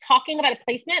talking about a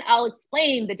placement, I'll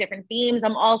explain the different themes.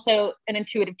 I'm also an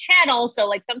intuitive channel. So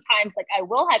like sometimes like I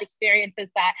will have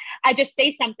experiences that I just say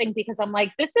something because I'm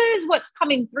like, this is what's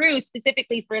coming through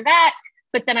specifically for that.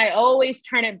 But then I always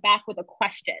turn it back with a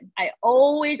question. I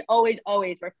always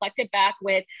reflect it back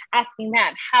with asking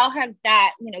them, how has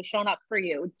that, shown up for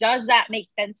you? Does that make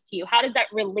sense to you? How does that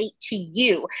relate to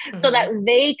you? So that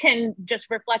they can just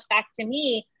reflect back to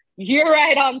me, you're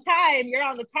right on time. You're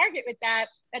on the target with that.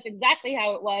 That's exactly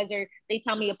how it was. Or they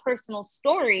tell me a personal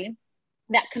story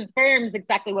that confirms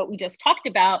exactly what we just talked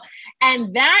about.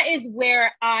 And that is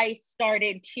where I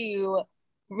started to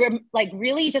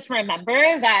really just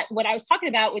remember that what I was talking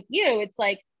about with you, it's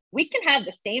like, we can have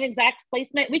the same exact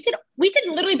placement. We could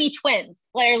literally be twins,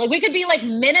 Blair. Like we could be like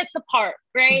minutes apart,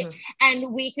 right?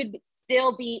 And we could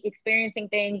still be experiencing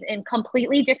things in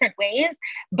completely different ways,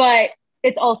 but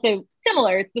it's also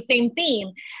similar. It's the same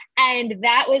theme. And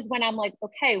that was when I'm like,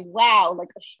 okay, wow, like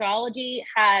astrology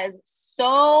has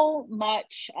so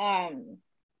much,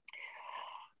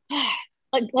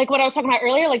 like what I was talking about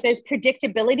earlier, like there's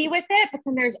predictability with it, but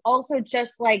then there's also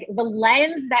just like the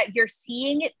lens that you're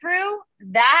seeing it through.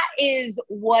 That is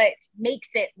what makes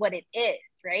it what it is,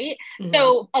 right?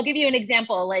 So I'll give you an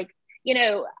example. Like,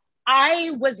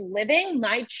 I was living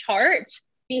my chart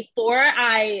before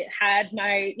I had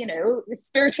my,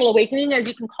 spiritual awakening, as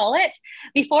you can call it,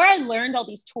 before I learned all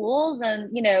these tools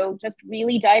and, just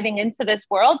really diving into this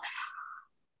world,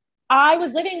 I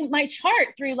was living my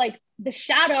chart through like the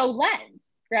shadow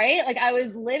lens, right? Like I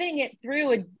was living it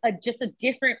through just a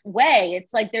different way.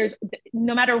 It's like there's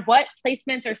no matter what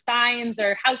placements or signs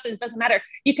or houses, doesn't matter.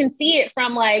 You can see it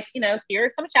from like, here are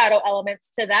some shadow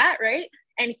elements to that, right?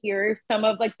 And here's some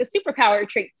of like the superpower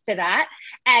traits to that.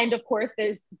 And of course,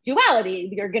 there's duality.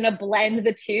 You're going to blend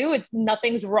the two.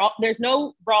 Nothing's wrong. There's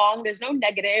no wrong. There's no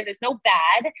negative. There's no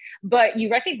bad. But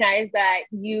you recognize that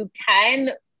you can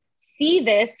see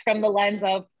this from the lens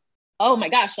of, oh my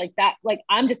gosh, like that, like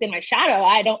I'm just in my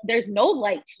shadow. There's no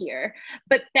light here.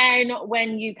 But then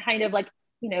when you kind of like,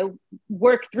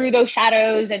 work through those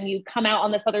shadows and you come out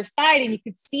on this other side and you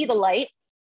could see the light,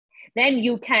 then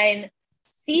you can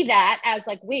see that as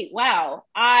like, wait, wow,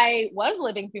 I was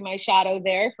living through my shadow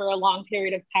there for a long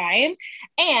period of time.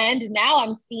 And now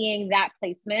I'm seeing that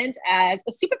placement as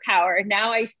a superpower.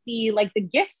 Now I see like the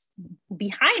gifts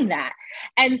behind that.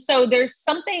 And so there's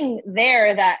something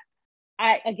there that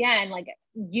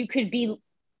you could be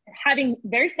having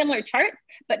very similar charts,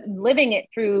 but living it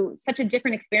through such a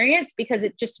different experience, because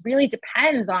it just really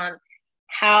depends on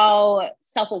how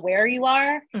self-aware you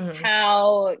are,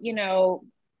 how,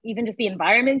 even just the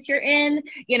environments you're in,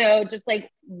 just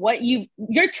like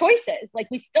your choices, like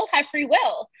we still have free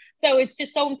will. So it's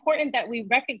just so important that we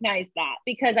recognize that,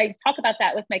 because I talk about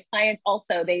that with my clients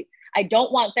also. I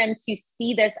don't want them to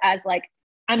see this as like,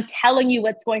 I'm telling you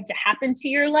what's going to happen to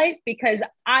your life, because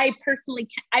I personally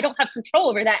I don't have control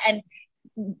over that. And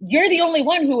you're the only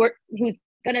one who's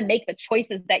going to make the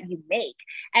choices that you make.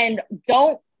 And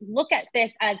don't look at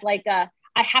this as like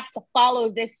I have to follow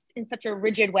this in such a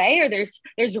rigid way, or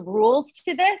there's rules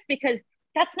to this, because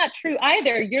that's not true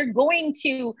either. You're going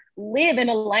to live in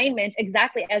alignment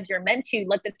exactly as you're meant to.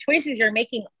 Like the choices you're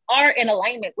making are in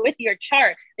alignment with your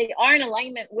chart. They are in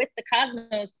alignment with the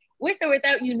cosmos, with or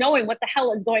without you knowing what the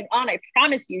hell is going on. I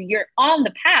promise you, you're on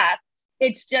the path.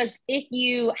 It's just, if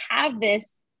you have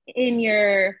this in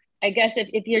your, I guess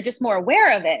if you're just more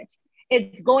aware of it,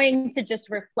 it's going to just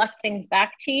reflect things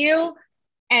back to you.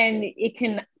 And it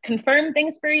can confirm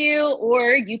things for you,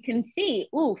 or you can see,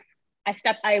 oof,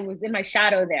 I was in my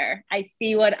shadow there. I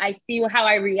see how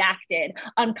I reacted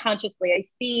unconsciously. I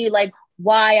see like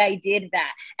why I did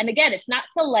that. And again, it's not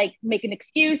to like make an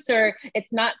excuse, or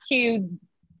it's not to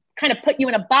kind of put you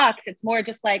in a box. It's more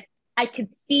just like, I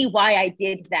could see why I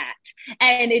did that.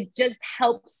 And it just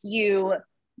helps you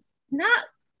not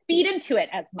feed into it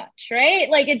as much, right?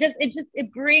 Like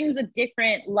it brings a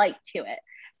different light to it.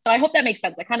 So I hope that makes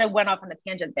sense. I kind of went off on a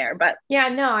tangent there, but yeah,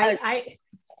 no,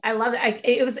 I love it.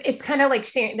 It's kind of like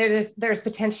sharing, there's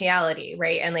potentiality,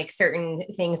 right? And like certain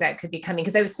things that could be coming.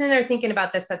 Cause I was sitting there thinking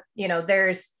about this, that,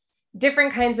 there's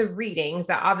different kinds of readings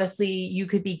that obviously you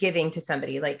could be giving to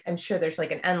somebody. Like, I'm sure there's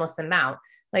like an endless amount.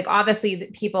 Like,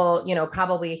 obviously people,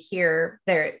 probably hear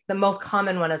the most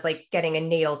common one is like getting a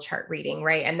natal chart reading,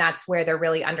 right? And that's where they're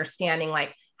really understanding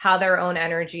like how their own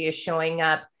energy is showing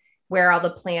up, where all the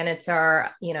planets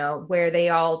are, where they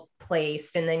all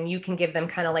placed. And then you can give them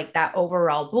kind of like that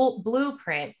overall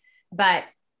blueprint. But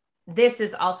this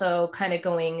is also kind of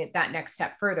going that next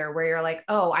step further where you're like,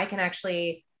 oh,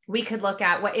 we could look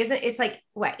at it's like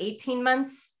 18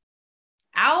 months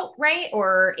out, right?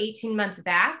 Or 18 months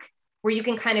back, where you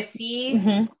can kind of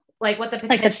see like what the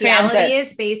potentiality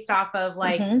is based off of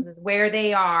like where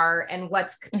they are and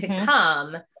what's to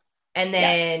come. And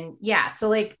then, so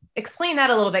like explain that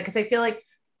a little bit. Cause I feel like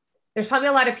there's probably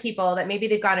a lot of people that maybe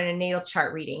they've gotten a natal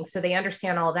chart reading, so they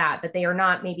understand all that, but they are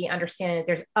not maybe understanding that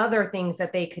there's other things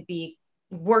that they could be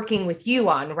working with you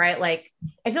on, right? Like,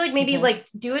 I feel like maybe like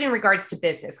do it in regards to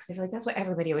business. Cause I feel like that's what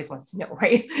everybody always wants to know,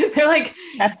 right? They're like,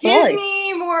 absolutely, give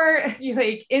me more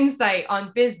like insight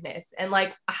on business and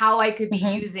like how I could be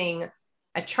using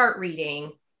a chart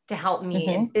reading to help me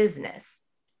in business.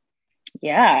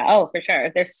 Yeah. Oh, for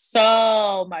sure. There's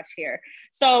so much here.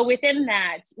 So within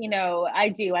that,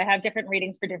 I have different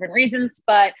readings for different reasons,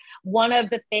 but one of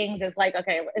the things is like,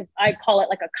 okay, I call it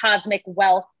like a cosmic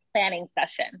wealth planning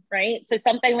session, right? So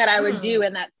something that I would do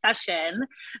in that session,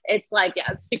 it's like, yeah,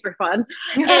 it's super fun.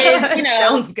 Is,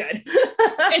 sounds good.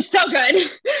 It's so good.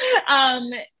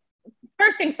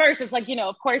 First things first is like,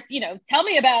 of course, tell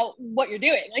me about what you're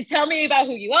doing. Like, tell me about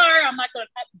who you are. I'm not going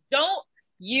to, don't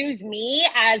use me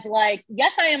as like,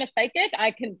 yes, I am a psychic. I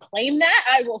can claim that.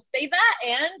 I will say that.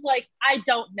 And like, I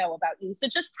don't know about you. So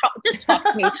just talk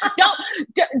to me.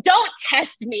 Don't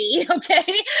test me. Okay.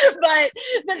 But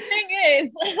the thing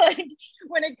is, like,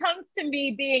 when it comes to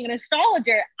me being an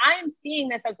astrologer, I'm seeing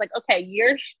this as like, okay,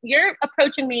 you're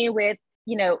approaching me with,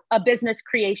 a business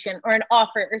creation or an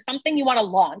offer or something you want to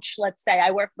launch. Let's say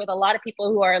I work with a lot of people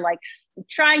who are like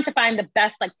trying to find the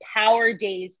best like power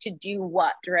days to do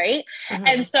what, right?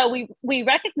 And so we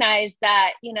recognize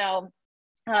that,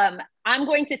 I'm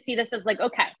going to see this as like,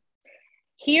 okay,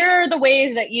 here are the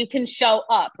ways that you can show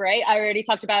up, right? I already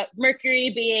talked about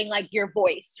Mercury being like your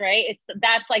voice, right?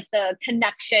 That's like the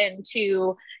connection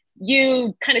to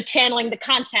you kind of channeling the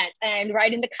content and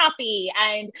writing the copy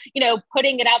and,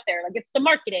 putting it out there. Like it's the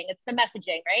marketing, it's the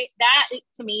messaging, right? That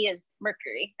to me is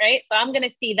Mercury, right? So I'm going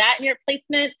to see that in your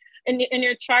placement, in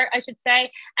your chart, I should say.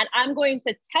 And I'm going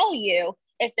to tell you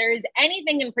if there is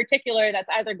anything in particular that's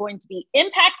either going to be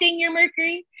impacting your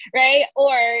Mercury, right?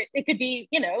 Or it could be,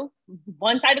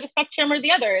 one side of the spectrum or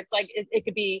the other. It's like, it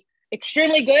could be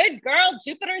extremely good. Girl,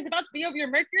 Jupiter is about to be over your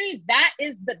Mercury. That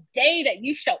is the day that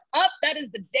you show up. That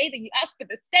is the day that you ask for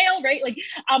the sale, right? Like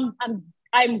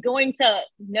I'm going to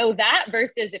know that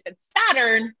versus if it's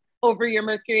Saturn over your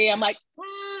Mercury, I'm like,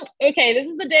 okay, this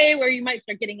is the day where you might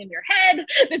start getting in your head.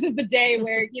 This is the day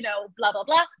where, blah, blah,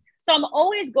 blah. So I'm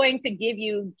always going to give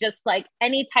you just like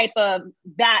any type of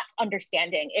that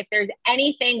understanding. If there's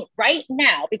anything right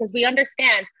now, because we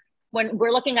understand when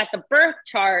we're looking at the birth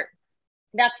chart,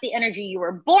 that's the energy you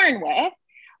were born with.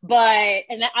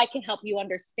 And I can help you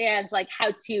understand like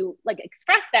how to like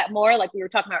express that more, like we were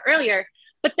talking about earlier.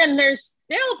 But then there's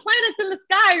still planets in the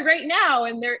sky right now,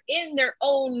 and they're in their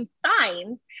own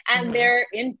signs, and they're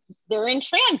in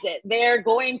transit. They're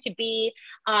going to be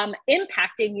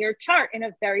impacting your chart in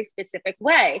a very specific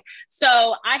way.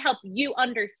 So I help you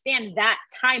understand that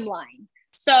timeline.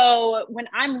 So when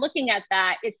I'm looking at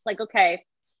that, it's like, okay,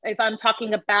 if I'm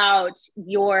talking about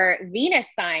your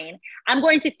Venus sign, I'm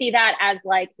going to see that as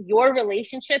like your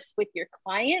relationships with your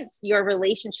clients, your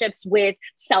relationships with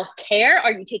self-care.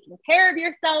 Are you taking care of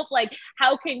yourself? Like,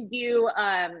 how can you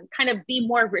kind of be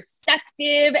more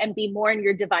receptive and be more in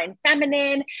your divine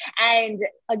feminine? And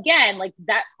again, like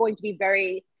that's going to be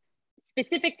very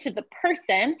specific to the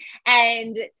person.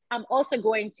 And I'm also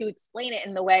going to explain it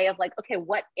in the way of like, okay,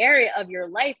 what area of your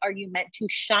life are you meant to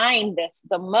shine this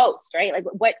the most, right? Like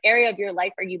what area of your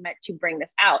life are you meant to bring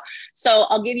this out? So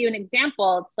I'll give you an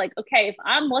example. It's like, okay, if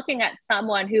I'm looking at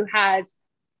someone who has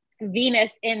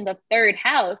Venus in the third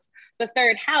house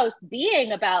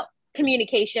being about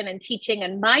communication and teaching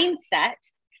and mindset,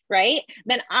 right?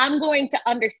 Then I'm going to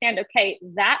understand, okay,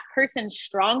 that person's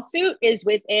strong suit is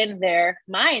within their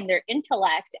mind, their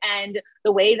intellect, and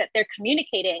the way that they're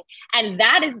communicating. And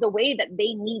that is the way that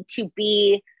they need to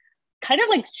be kind of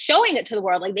like showing it to the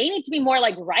world. Like they need to be more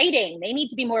like writing. They need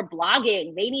to be more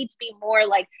blogging. They need to be more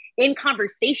like in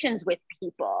conversations with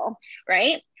people,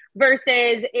 right?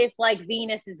 versus if like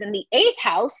Venus is in the 8th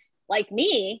house, like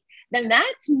me, then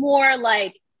that's more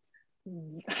like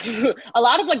a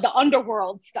lot of like the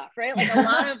underworld stuff, right? Like a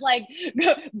lot of like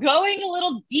going a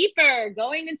little deeper,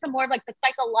 going into more of like the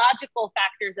psychological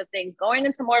factors of things, going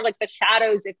into more of like the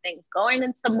shadows of things, going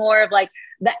into more of like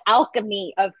the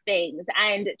alchemy of things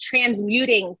and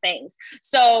transmuting things.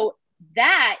 So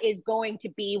that is going to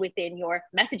be within your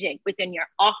messaging, within your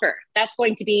offer. That's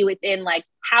going to be within like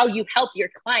how you help your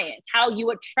clients, how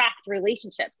you attract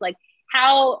relationships, like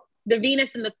how the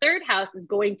Venus in the 3rd house is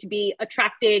going to be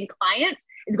attracting clients.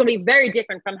 It's going to be very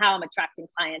different from how I'm attracting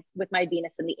clients with my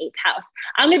Venus in the 8th house.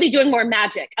 I'm going to be doing more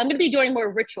magic. I'm going to be doing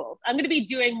more rituals. I'm going to be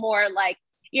doing more like,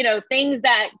 you know, things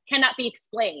that cannot be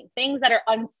explained, things that are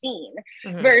unseen,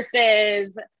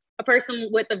 versus a person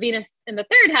with the Venus in the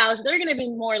 3rd house. They're going to be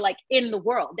more like in the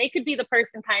world. They could be the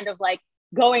person kind of like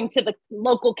going to the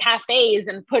local cafes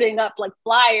and putting up like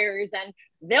flyers, and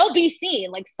they'll be seen,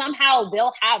 like somehow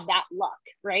they'll have that luck,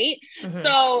 right?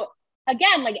 So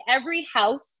again, like every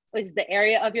house is the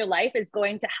area of your life is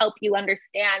going to help you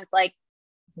understand like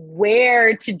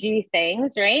where to do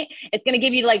things, right? It's going to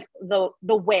give you like the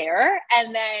where,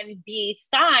 and then the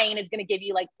sign is going to give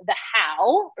you like the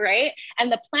how, right? And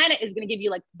the planet is going to give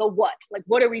you like the what, like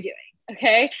what are we doing?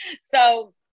 Okay.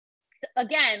 So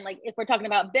again, like if we're talking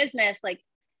about business, like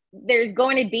there's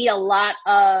going to be a lot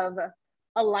of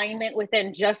alignment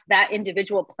within just that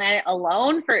individual planet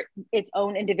alone for its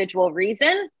own individual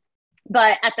reason.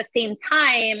 But at the same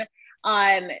time,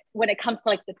 when it comes to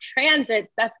like the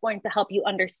transits, that's going to help you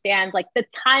understand like the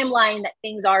timeline that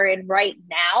things are in right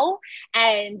now.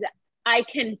 And I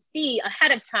can see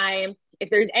ahead of time if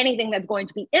there's anything that's going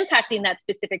to be impacting that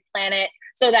specific planet,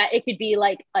 so that it could be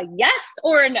like a yes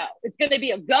or a no. It's going to be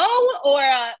a go, or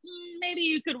maybe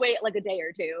you could wait like a day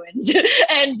or two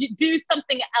and do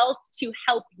something else to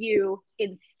help you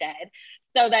instead,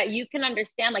 so that you can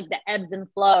understand like the ebbs and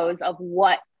flows of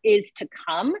what is to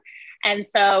come. And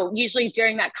so usually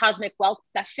during that cosmic wealth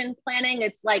session planning,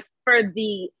 it's like for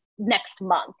the next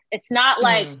month. It's not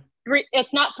like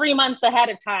it's not 3 months ahead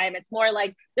of time. It's more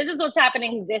like, this is what's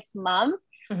happening this month.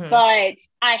 But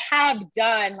I have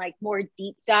done like more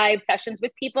deep dive sessions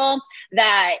with people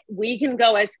that we can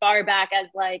go as far back as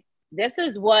like, this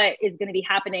is what is going to be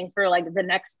happening for like the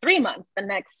next 3 months, the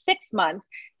next 6 months.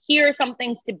 Here are some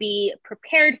things to be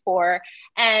prepared for.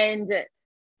 And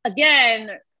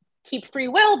again, keep free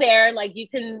will there. Like you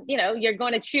can, you know, you're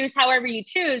going to choose however you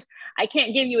choose. I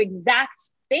can't give you exact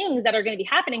things that are going to be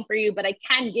happening for you, but I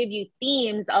can give you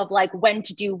themes of like when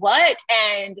to do what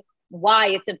and why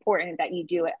it's important that you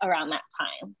do it around that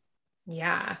time.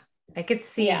 Yeah. I could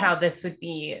see how this would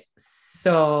be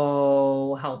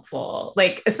so helpful.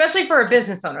 Like, especially for a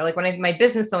business owner, like when my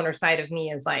business owner side of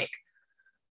me is like,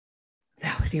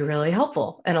 that would be really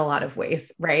helpful in a lot of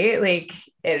ways, right? Like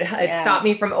it stopped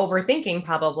me from overthinking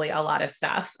probably a lot of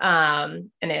stuff. And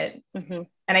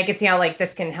I could see how like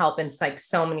this can help in like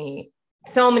so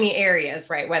many areas,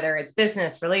 right? Whether it's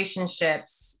business,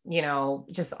 relationships, you know,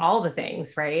 just all the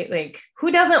things, right? Like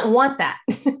who doesn't want that?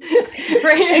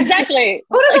 Right? Exactly.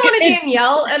 Who doesn't want a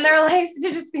Danielle in their life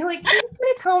to just be like, you're just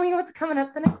going to tell me what's coming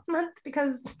up the next month?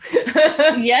 Because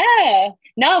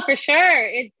no, for sure.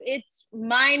 It's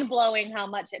mind blowing how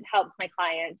much it helps my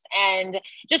clients. And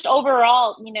just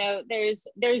overall, you know, there's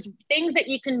things that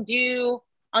you can do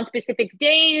on specific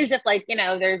days if like, you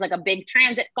know, there's like a big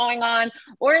transit going on,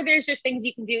 or there's just things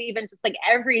you can do even just like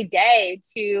every day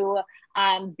to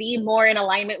be more in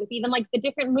alignment with even like the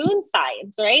different moon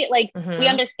signs, right? Like we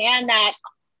understand that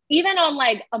even on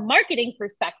like a marketing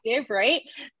perspective, right?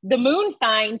 The moon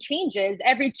sign changes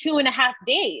every 2.5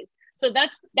 days. So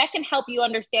that can help you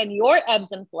understand your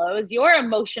ebbs and flows, your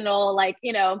emotional, like,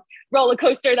 you know, roller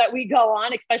coaster that we go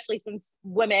on, especially since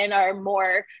women are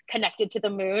more connected to the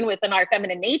moon within our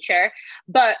feminine nature.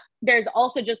 But there's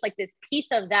also just like this piece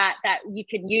of that you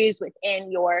can use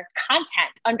within your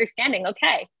content, understanding,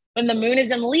 okay, when the moon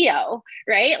is in Leo,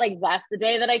 right? Like that's the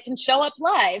day that I can show up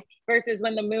live, versus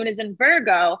when the moon is in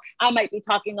Virgo, I might be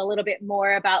talking a little bit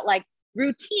more about like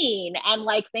routine and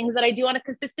like things that I do on a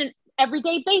consistent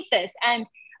everyday basis. And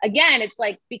again, it's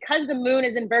like, because the moon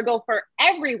is in Virgo for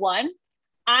everyone,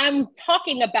 I'm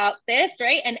talking about this,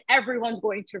 right? And everyone's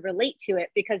going to relate to it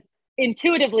because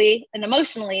intuitively and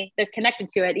emotionally, they're connected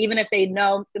to it. Even if they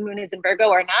know the moon is in Virgo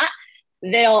or not,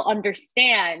 they'll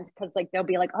understand, because like they'll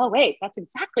be like, oh wait, that's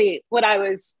exactly what I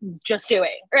was just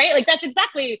doing, right? Like that's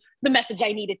exactly the message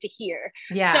I needed to hear.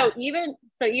 So even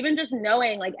just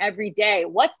knowing like every day,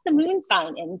 what's the moon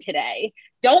sign in today?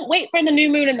 Don't wait for the new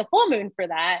moon and the full moon for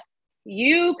that.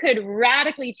 You could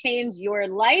radically change your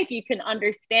life. You can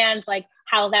understand like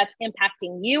how that's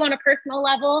impacting you on a personal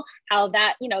level, how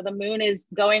that, you know, the moon is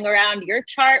going around your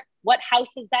chart, what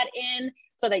house is that in,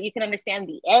 so that you can understand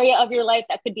the area of your life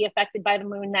that could be affected by the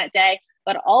moon that day,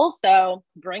 but also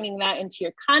bringing that into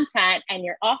your content and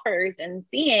your offers and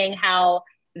seeing how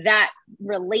that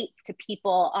relates to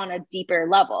people on a deeper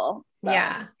level. So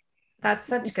yeah, that's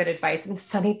such good advice. And the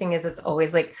funny thing is, it's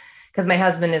always like, because my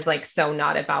husband is like so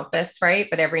not about this, right?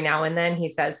 But every now and then he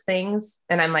says things,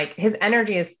 and I'm like, his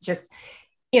energy is just,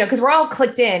 you know, because we're all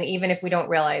clicked in, even if we don't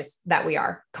realize that we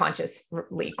are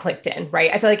consciously clicked in,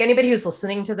 right? I feel like anybody who's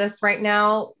listening to this right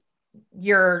now,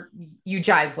 you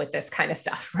jive with this kind of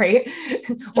stuff, right?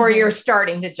 Or you're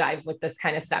starting to jive with this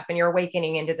kind of stuff and you're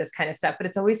awakening into this kind of stuff. But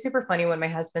it's always super funny when my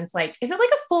husband's like, is it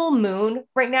like a full moon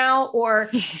right now? Or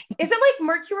is it like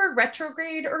Mercury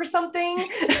retrograde or something?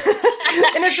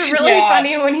 And it's really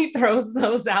funny when he throws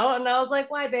those out. And I was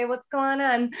like, why, babe, what's going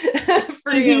on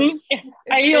for you?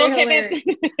 Are you okay?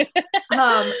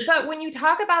 But when you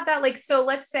talk about that, like, so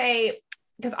let's say,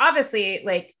 because obviously,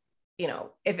 like, you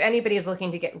know, if anybody is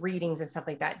looking to get readings and stuff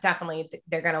like that, definitely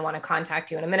they're going to want to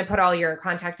contact you. And I'm going to put all your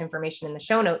contact information in the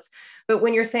show notes. But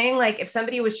when you're saying, like, if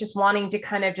somebody was just wanting to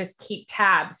kind of just keep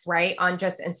tabs, right, on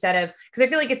just instead of, because I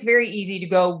feel like it's very easy to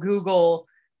go Google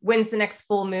when's the next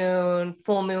full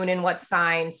moon in what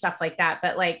sign, stuff like that.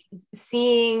 But like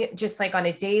seeing just like on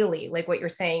a daily, like what you're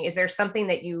saying, is there something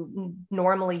that you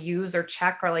normally use or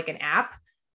check, or like an app?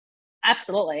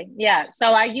 Absolutely. Yeah.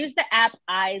 So I use the app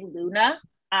iLuna.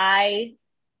 ILUNA.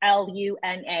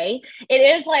 It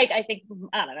is like, I think,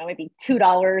 I don't know, maybe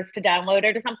 $2 to download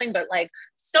it or something, but like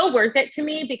so worth it to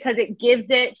me because it gives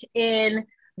it in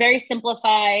very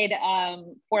simplified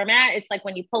format. It's like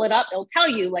when you pull it up, it'll tell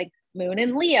you like moon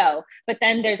in Leo, but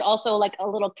then there's also like a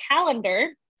little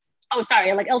calendar. Oh,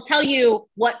 sorry. Like it'll tell you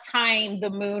what time the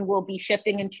moon will be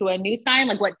shifting into a new sign,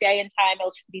 like what day and time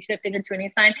it'll be shifting into a new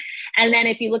sign. And then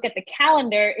if you look at the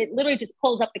calendar, it literally just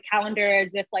pulls up the calendar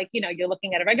as if like, you know, you're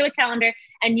looking at a regular calendar,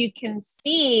 and you can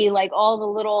see like all the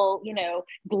little, you know,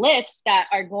 glyphs that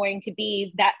are going to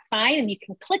be that sign, and you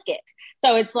can click it.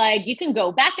 So it's like, you can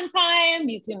go back in time,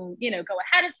 you can, you know, go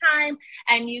ahead of time,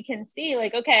 and you can see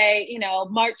like, okay, you know,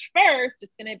 March 1st,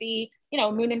 it's going to be, you know,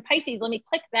 moon in Pisces. Let me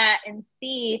click that and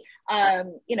see,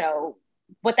 you know,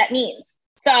 what that means.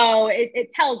 So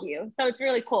it tells you. So it's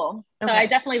really cool. So I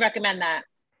definitely recommend that.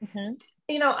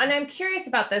 You know, and I'm curious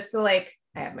about this. So like,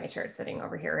 I have my chart sitting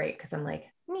over here, right? Because I'm like,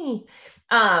 me.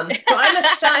 So I'm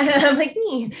a sun. I'm like,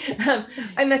 me.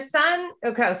 I'm a sun.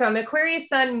 Okay. So I'm Aquarius,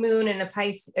 sun, moon, and a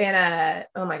Pisces, and a,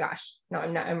 oh my gosh. No,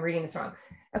 I'm not. I'm reading this wrong.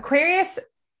 Aquarius.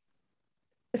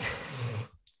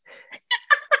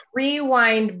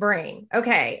 Rewind brain.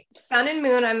 Okay. Sun and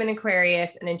moon, I'm an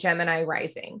Aquarius and a Gemini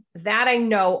rising. That I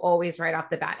know always right off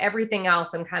the bat. Everything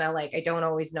else, I'm kind of like, I don't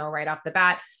always know right off the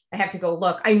bat. I have to go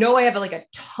look. I know I have like a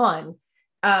ton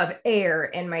of air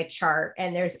in my chart,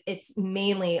 and it's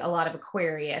mainly a lot of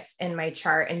Aquarius in my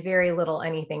chart and very little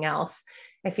anything else,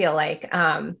 I feel like.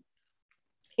 And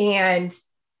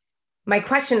my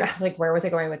question, like, where was I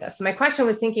going with this? So my question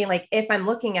was thinking like, if I'm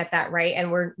looking at that, right.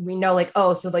 And we know like,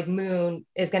 oh, so like moon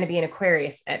is going to be in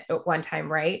Aquarius at one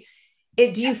time, right?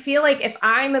 Do you feel like if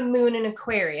I'm a moon in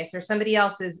Aquarius or somebody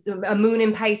else is a moon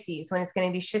in Pisces, when it's going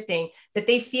to be shifting, that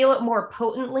they feel it more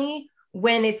potently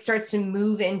when it starts to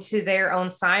move into their own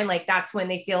sign? Like that's when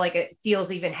they feel like it feels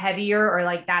even heavier, or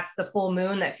like that's the full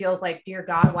moon that feels like, dear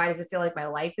God, why does it feel like my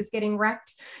life is getting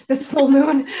wrecked this full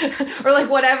moon? Or like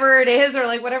whatever it is, or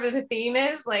like whatever the theme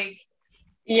is, like.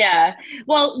 Yeah.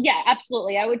 Well, yeah,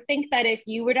 absolutely. I would think that if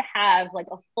you were to have like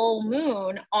a full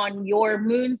moon on your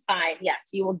moon sign, yes,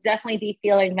 you will definitely be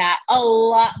feeling that a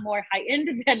lot more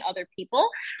heightened than other people.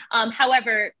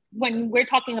 However, when we're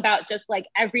talking about just like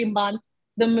every month,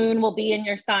 the moon will be in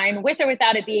your sign with or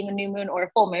without it being a new moon or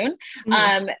a full moon.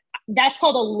 That's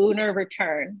called a lunar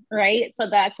return, right? So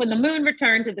that's when the moon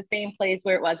returned to the same place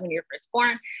where it was when you were first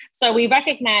born. So we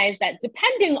recognize that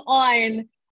depending on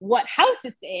what house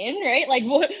it's in, right? Like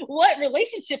what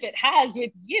relationship it has with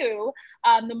you,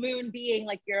 the moon being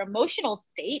like your emotional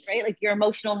state, right? Like your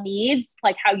emotional needs,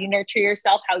 like how you nurture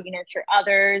yourself, how you nurture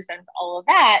others, and all of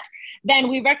that. Then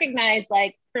we recognize,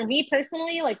 like for me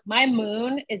personally, like my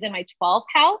moon is in my 12th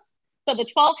house. So the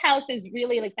 12th house is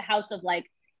really like the house of like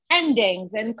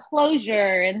endings and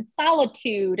closure and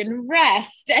solitude and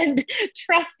rest and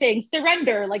trusting,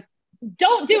 surrender, like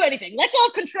don't do anything, let go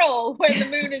of control, when the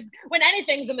moon is, when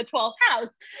anything's in the 12th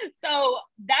house. So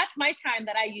that's my time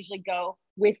that I usually go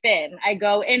within. I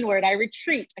go inward, I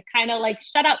retreat, I kind of like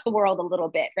shut out the world a little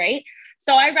bit, right?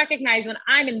 So I recognize when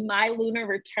I'm in my lunar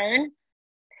return,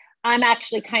 I'm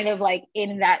actually kind of like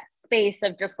in that space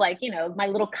of just like, my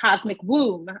little cosmic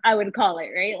womb, I would call it,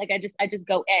 right? Like I just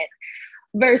go in.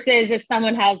 Versus if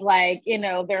someone has like,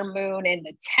 their moon in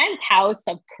the 10th house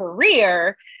of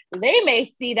career, they may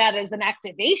see that as an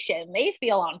activation. They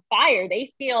feel on fire.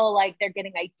 They feel like they're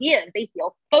getting ideas. They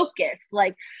feel focused.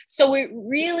 Like, so it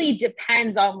really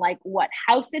depends on like what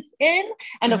house it's in.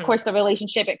 And of course, the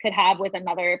relationship it could have with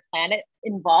another planet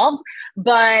involved.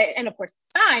 And of course,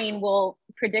 the sign will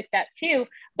predict that too.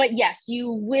 But yes,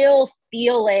 you will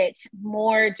feel it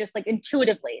more just like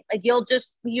intuitively. Like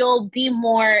you'll be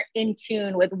more in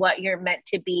tune with what you're meant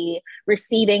to be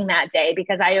receiving that day.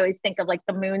 Because I always think of like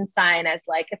the moon sign as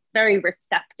like, it's very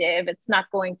receptive. It's not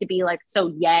going to be like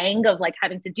so yang of like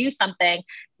having to do something.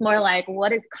 It's more like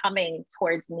what is coming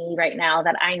towards me right now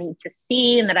that I need to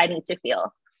see and that I need to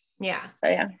feel. Yeah.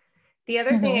 So yeah. The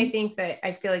other thing I think that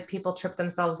I feel like people trip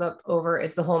themselves up over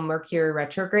is the whole Mercury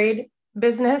retrograde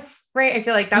business, right? I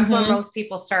feel like that's where most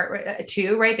people start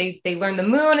too, right? They learn the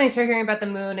moon and they start hearing about the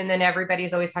moon, and then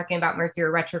everybody's always talking about Mercury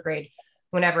retrograde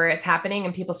whenever it's happening,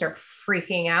 and people start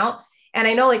freaking out. And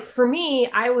I know, like for me,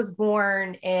 I was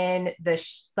born in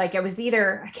like it was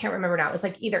either, I can't remember now, it was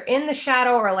like either in the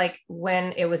shadow or like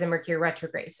when it was in Mercury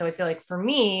retrograde. So I feel like for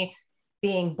me,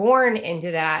 being born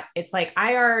into that, it's like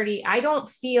I don't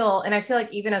feel, and I feel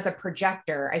like even as a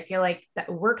projector, I feel like that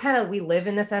we live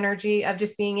in this energy of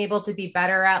just being able to be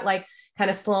better at like kind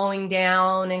of slowing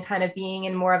down and kind of being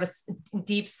in more of a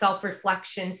deep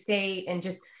self-reflection state and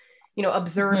just,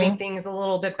 observing things a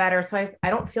little bit better. So I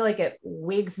don't feel like it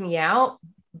wigs me out,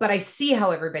 but I see how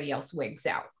everybody else wigs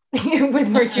out with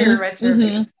Mercury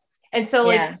retrograde. And so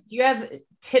like, do you have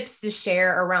tips to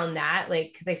share around that?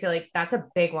 Like, cause I feel like that's a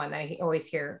big one that I always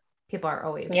hear people are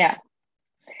always.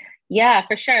 Yeah,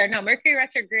 for sure. No, Mercury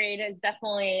retrograde is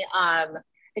definitely,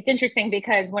 it's interesting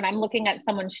because when I'm looking at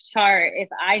someone's chart, if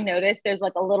I notice there's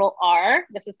like a little R,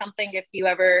 this is something if you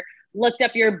ever looked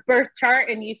up your birth chart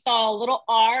and you saw a little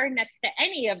R next to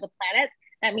any of the planets,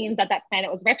 that means that planet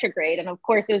was retrograde. And of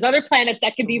course, there's other planets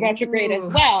that can be retrograde as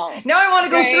well. Now I want to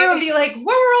go through and be like, where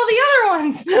were all the other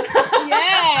ones?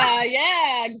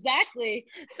 Yeah, exactly.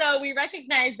 So we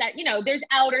recognize that, there's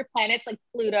outer planets like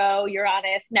Pluto,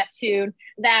 Uranus, Neptune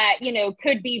that,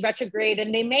 could be retrograde,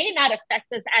 and they may not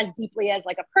affect us as deeply as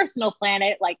like a personal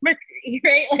planet like Mercury,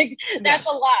 right? Like that's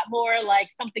a lot more like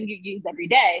something you use every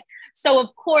day. So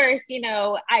of course,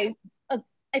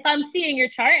 if I'm seeing your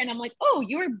chart and I'm like, oh,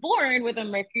 you were born with a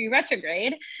Mercury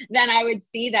retrograde, then I would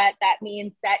see that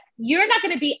means that you're not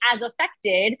going to be as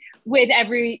affected with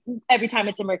every time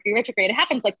it's a Mercury retrograde. It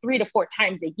happens like 3 to 4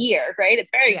 times a year, right?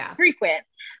 It's very frequent.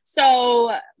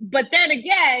 So, but then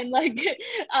again, like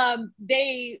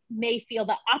they may feel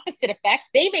the opposite effect.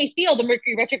 They may feel the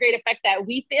Mercury retrograde effect that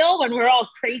we feel when we're all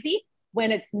crazy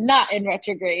when it's not in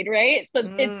retrograde, right?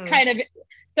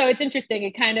 So it's interesting.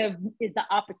 It kind of is the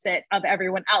opposite of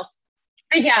everyone else.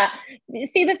 And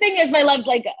see, the thing is, my love's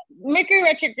like Mercury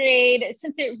retrograde,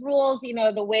 since it rules,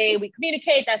 the way we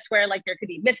communicate, that's where like there could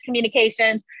be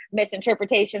miscommunications,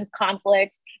 misinterpretations,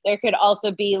 conflicts. There could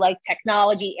also be like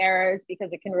technology errors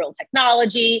because it can rule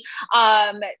technology,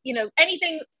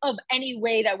 anything of any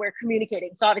way that we're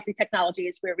communicating. So obviously technology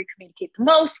is where we communicate the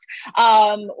most,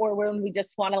 or when we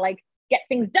just want to like get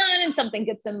things done and something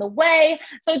gets in the way.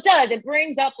 So it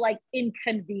brings up like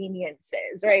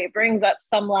inconveniences, right? It brings up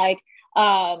some like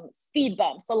speed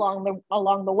bumps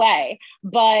along the way,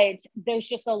 but there's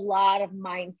just a lot of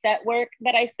mindset work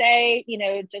that I say,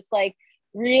 just like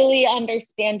really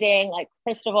understanding, like,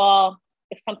 first of all,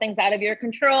 if something's out of your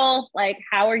control, like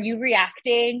how are you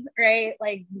reacting, right?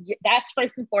 Like that's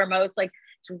first and foremost. Like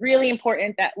it's really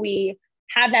important that we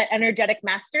have that energetic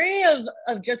mastery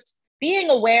of just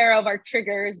being aware of our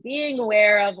triggers, being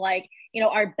aware of like,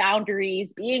 our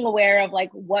boundaries, being aware of like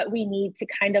what we need to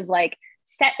kind of like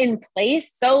set in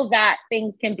place so that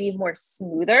things can be more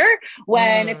smoother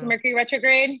when it's Mercury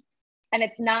retrograde. And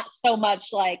it's not so much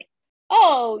like,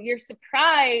 oh, you're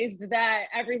surprised that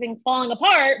everything's falling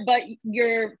apart, but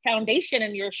your foundation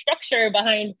and your structure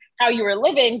behind how you were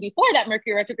living before that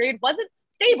Mercury retrograde wasn't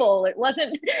stable. It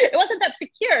wasn't that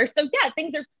secure. So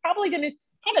things are probably going to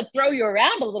kind of throw you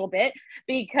around a little bit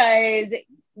because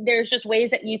there's just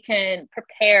ways that you can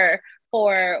prepare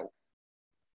for,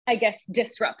 I guess,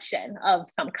 disruption of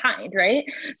some kind, right?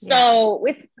 So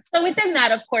within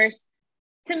that, of course,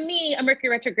 to me, a Mercury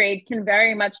retrograde can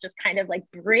very much just kind of like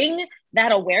bring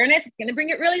that awareness. It's going to bring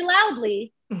it really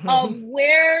loudly of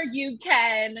where you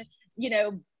can,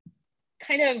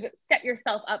 kind of set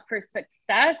yourself up for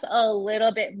success a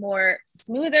little bit more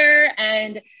smoother,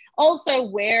 and also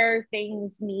where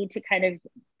things need to kind of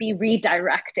be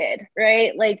redirected,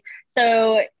 right? Like,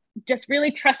 so just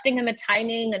really trusting in the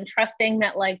timing and trusting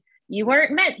that like you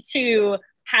weren't meant to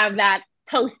have that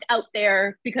post out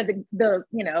there because the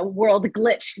world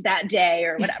glitched that day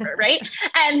or whatever, right?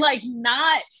 And like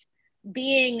not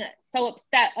being so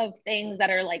upset of things that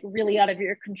are like really out of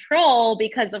your control,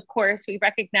 because of course we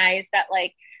recognize that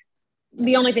like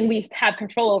the only thing we have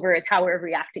control over is how we're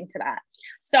reacting to that.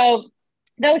 So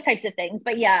those types of things.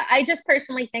 But yeah, I just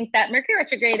personally think that Mercury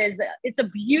retrograde it's a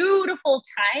beautiful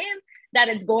time that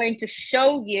it's going to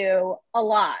show you a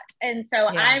lot. And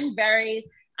so yeah. I'm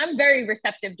very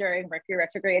receptive during Mercury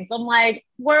retrogrades. I'm like,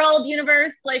 world,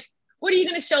 universe, like, what are you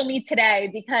going to show me today?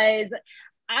 Because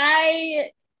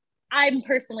I'm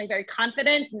personally very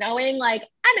confident knowing like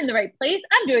I'm in the right place.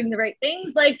 I'm doing the right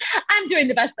things. Like I'm doing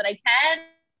the best that I can.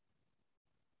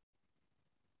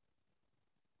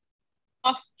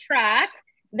 Off track,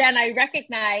 then I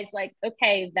recognize like,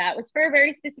 okay, that was for a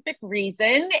very specific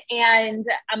reason. And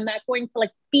I'm not going to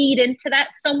like feed into that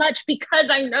so much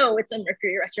because I know it's a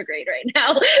Mercury retrograde right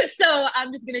now. So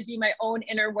I'm just going to do my own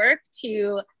inner work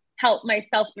to help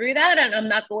myself through that. And I'm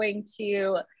not going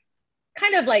to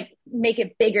kind of like make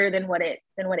it bigger than what it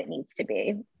needs to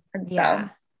be. And so yeah.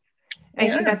 I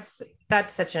think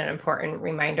that's such an important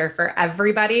reminder for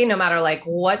everybody, no matter like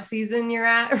what season you're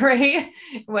at, right?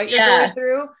 What you're going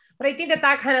through. But I think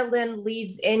that kind of then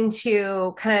leads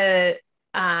into kind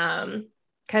of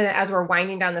as we're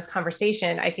winding down this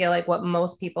conversation, I feel like what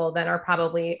most people then are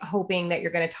probably hoping that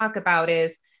you're going to talk about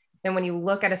is then when you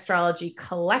look at astrology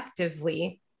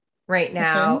collectively right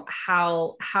now,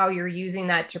 how you're using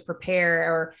that to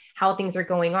prepare or how things are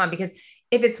going on. Because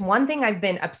if it's one thing I've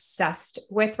been obsessed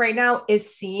with right now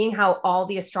is seeing how all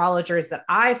the astrologers that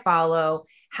I follow,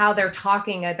 how they're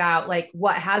talking about like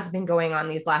what has been going on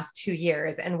these last 2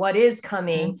 years and what is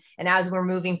coming. And as we're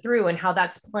moving through and how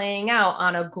that's playing out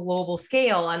on a global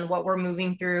scale and what we're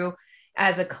moving through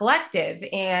as a collective.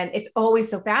 And it's always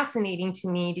so fascinating to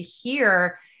me to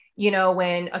hear,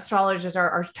 when astrologers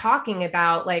are talking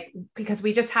about like, because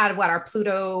we just had our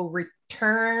Pluto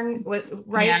return, for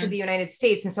the United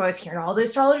States. And so I was hearing all the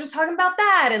astrologers talking about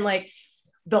that. And like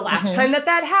the last time that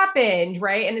happened.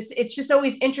 Right. And it's just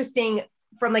always interesting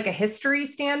from like a history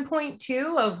standpoint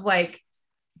too, of like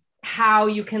how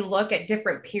you can look at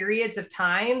different periods of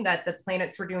time that the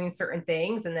planets were doing certain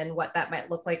things and then what that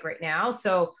might look like right now.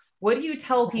 So what do you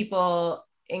tell people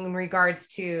in regards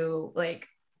to like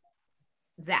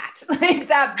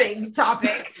that big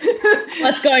topic?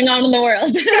 What's going on in the world?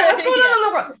 What's going on in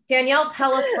the world? Danielle,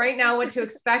 tell us right now what to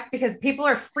expect because people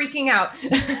are freaking out.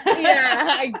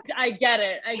 I get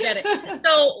it.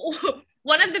 So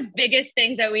one of the biggest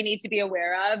things that we need to be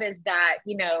aware of is that,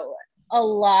 a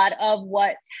lot of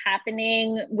what's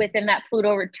happening within that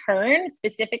Pluto return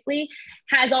specifically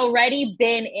has already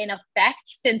been in effect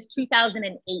since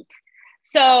 2008.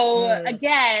 So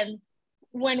again,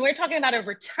 when we're talking about a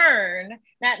return,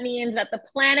 that means that the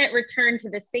planet returned to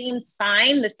the same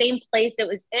sign, the same place it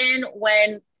was in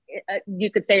when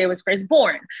you could say it was first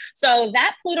born. So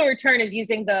that Pluto return is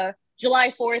using the July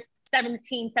 4th,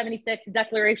 1776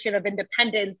 Declaration of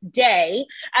Independence Day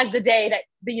as the day that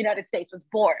the United States was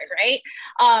born, right?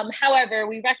 However,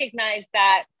 we recognize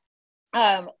that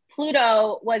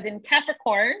Pluto was in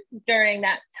Capricorn during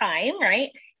that time,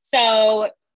 right? So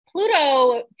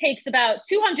Pluto takes about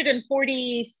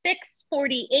 246,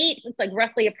 48, it's like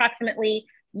roughly approximately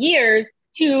years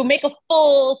to make a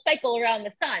full cycle around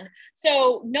the sun.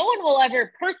 So no one will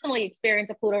ever personally experience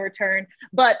a Pluto return,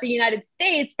 but the United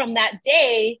States from that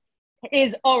day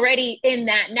is already in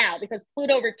that now because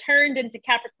Pluto returned into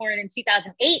Capricorn in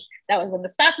 2008. That was when the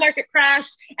stock market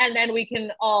crashed. And then we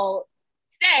can all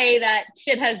say that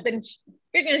shit has been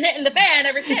freaking hitting the fan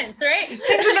ever since, right? Things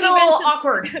have been a little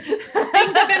awkward. Things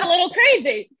have been a little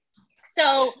crazy.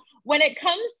 So when it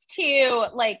comes to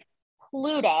like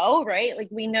Pluto, right? Like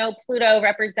we know Pluto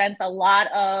represents a lot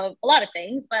of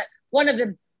things, but one of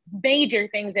the major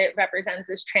things it represents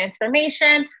is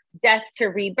transformation, death to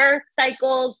rebirth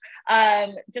cycles,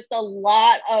 just a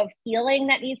lot of healing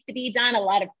that needs to be done, a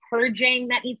lot of purging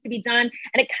that needs to be done.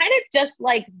 And it kind of just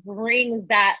like brings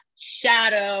that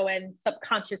shadow and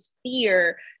subconscious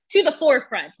fear to the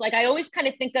forefront. Like I always kind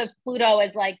of think of Pluto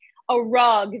as like a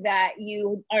rug that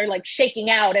you are like shaking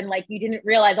out and like you didn't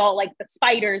realize all like the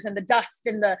spiders and the dust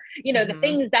and the the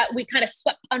things that we kind of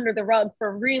swept under the rug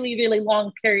for really, really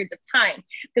long periods of time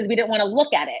because we didn't want to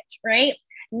look at it. Right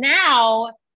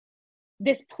now,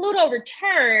 this Pluto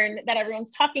return that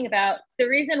everyone's talking about, the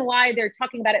reason why they're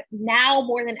talking about it now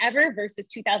more than ever versus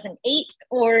 2008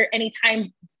 or any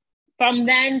time from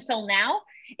then till now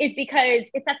is because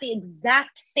it's at the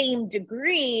exact same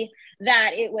degree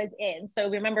that it was in. So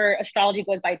remember, astrology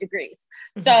goes by degrees.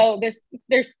 Mm-hmm. So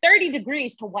there's 30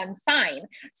 degrees to one sign.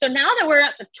 So now that we're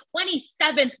at the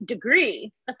 27th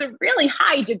degree, that's a really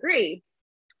high degree.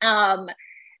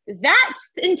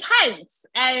 That's intense.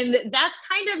 And that's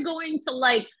kind of going to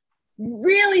like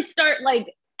really start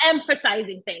like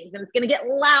emphasizing things, and it's going to get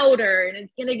louder, and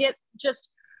it's going to get just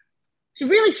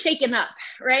really shaken up.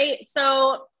 Right.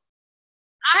 So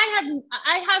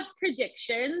I have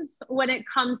predictions when it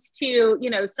comes to, you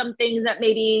know, some things that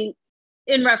maybe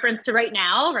in reference to right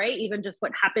now, right? Even just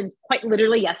what happened quite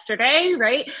literally yesterday,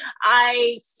 right?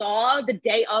 I saw the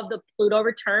day of the Pluto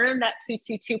return, that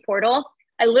 222 portal.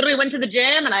 I literally went to the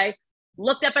gym and I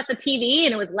looked up at the TV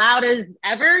and it was loud as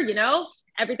ever, you know,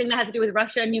 everything that has to do with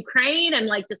Russia and Ukraine and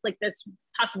like just like this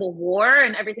possible war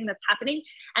and everything that's happening.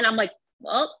 And I'm like,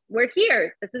 well, we're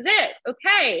here. This is it.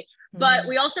 Okay. But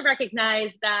we also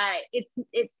recognize that it's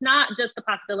not just the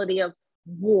possibility of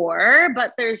war,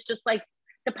 but there's just like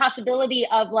the possibility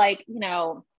of like, you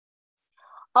know,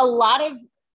 a lot of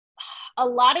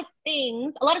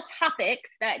things, a lot of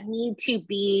topics that need to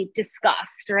be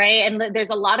discussed, right? And there's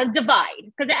a lot of divide,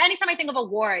 because anytime I think of a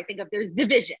war, I think of there's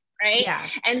division, right? Yeah.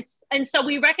 And so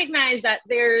we recognize that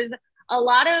there's a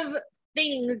lot of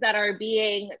things that are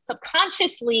being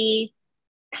subconsciously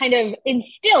kind of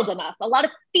instilled in us, a lot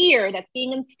of fear that's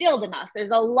being instilled in us.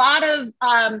 There's a lot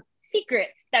of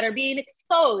secrets that are being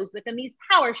exposed within these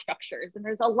power structures. And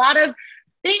there's a lot of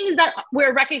things that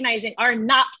we're recognizing are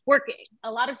not working,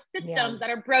 a lot of systems that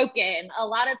are broken, a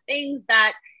lot of things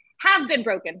that have been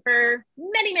broken for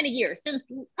many, many years, since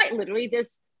quite literally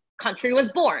this country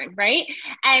was born, right?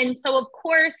 And so of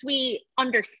course we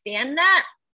understand that,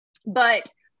 but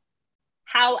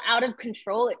how out of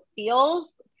control it feels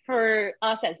for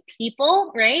us as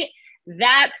people, right?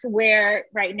 That's where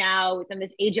right now, within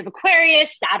this age of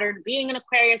Aquarius, Saturn being in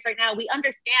Aquarius right now, we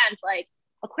understand like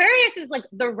Aquarius is like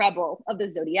the rebel of the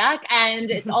zodiac. And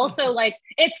it's also like,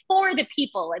 it's for the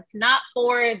people. It's not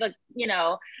for the, you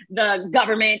know, the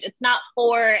government. It's not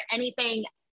for anything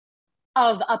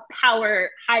of a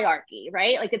power hierarchy,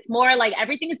 right? Like it's more like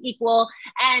everything is equal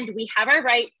and we have our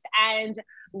rights and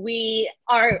we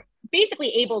are basically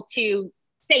able to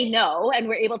say no, and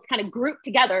we're able to kind of group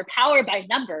together, powered by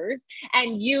numbers,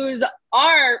 and use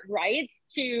our rights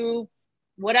to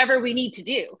whatever we need to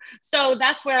do. So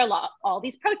that's where all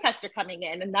these protests are coming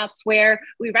in. And that's where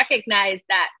we recognize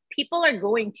that people are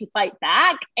going to fight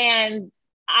back. And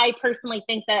I personally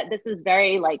think that this is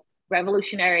very like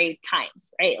revolutionary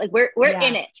times, right? Like we're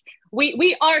in it.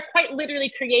 We are quite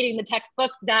literally creating the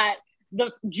textbooks that the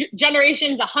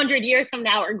generations 100 years from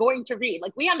now are going to read.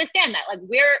 Like we understand that, like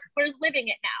we're living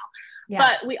it now.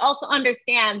 But we also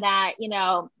understand that, you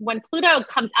know, when Pluto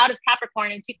comes out of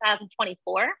Capricorn in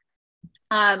 2024,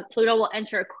 Pluto will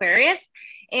enter Aquarius.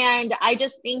 And I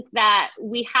just think that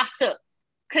we have to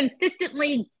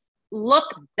consistently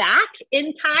look back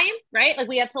in time, right? Like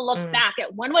we have to look back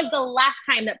at when was the last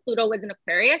time that Pluto was in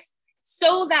Aquarius,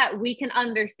 so that we can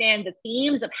understand the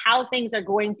themes of how things are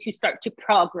going to start to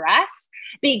progress.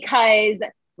 Because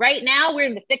right now we're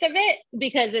in the thick of it,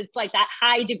 because it's like that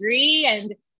high degree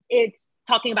and it's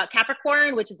talking about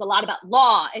Capricorn, which is a lot about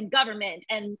law and government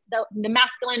and the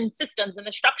masculine systems and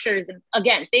the structures. And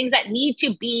again, things that need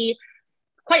to be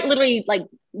quite literally like,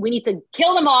 we need to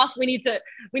kill them off. We need to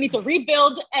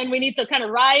rebuild, and we need to kind of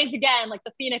rise again, like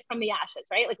the phoenix from the ashes,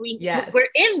 right? Like we're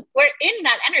in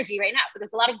that energy right now. So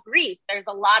there's a lot of grief. There's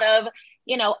a lot of,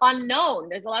 you know, unknown.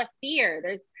 There's a lot of fear.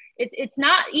 It's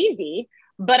not easy.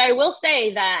 But I will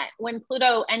say that when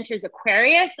Pluto enters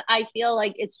Aquarius, I feel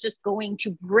like it's just going to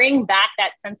bring back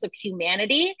that sense of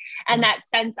humanity and that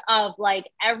sense of like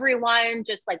everyone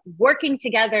just like working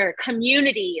together,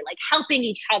 community, like helping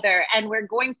each other. And we're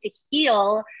going to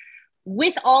heal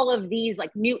with all of these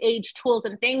like new age tools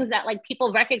and things that like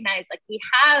people recognize, like we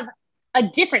have a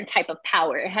different type of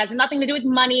power. It has nothing to do with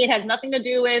money. It has nothing to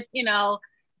do with, you know,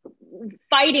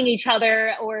 fighting each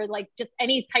other or like just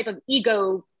any type of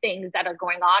ego things that are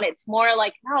going on. It's more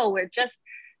like, no,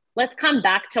 let's come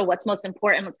back to what's most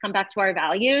important. Let's come back to our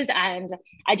values. And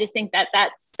I just think that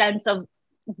sense of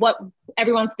what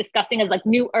everyone's discussing is like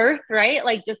new earth, right?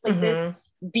 Like just like this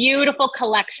beautiful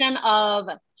collection of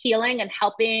healing and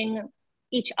helping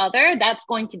each other. That's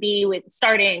going to be with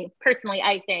starting personally,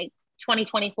 I think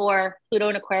 2024, Pluto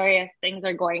and Aquarius, things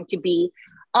are going to be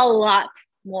a lot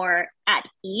more at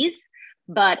ease.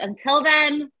 But until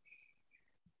then,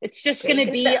 it's just going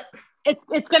to be, it's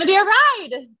going to be a ride.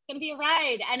 It's going to be a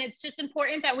ride. And it's just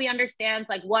important that we understand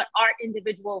like what our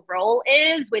individual role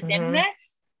is within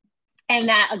this. And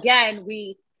that again,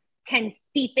 we can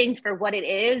see things for what it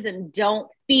is and don't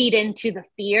feed into the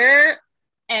fear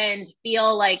and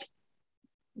feel like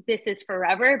this is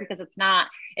forever, because it's not.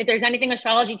 If there's anything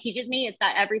astrology teaches me, it's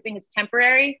that everything is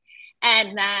temporary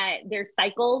and that there's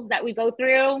cycles that we go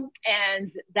through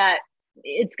and that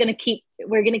we're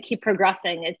going to keep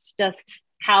progressing. It's just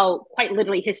how quite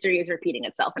literally history is repeating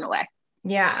itself in a way.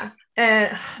 Yeah.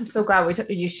 And I'm so glad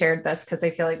you shared this, because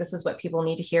I feel like this is what people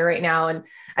need to hear right now. And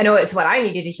I know it's what I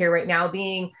needed to hear right now,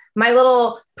 being my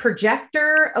little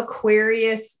projector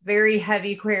Aquarius, very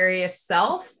heavy Aquarius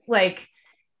self. Like,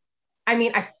 I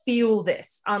mean, I feel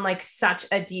this on like such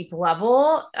a deep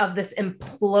level of this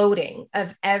imploding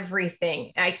of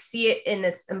everything. I see it in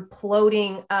this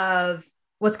imploding of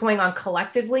what's going on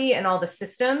collectively and all the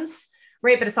systems,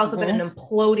 right? But it's also been an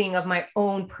imploding of my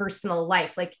own personal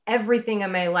life. Like everything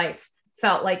in my life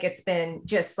felt like it's been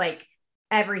just like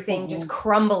everything just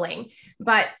crumbling.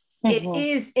 But it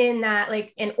is in that,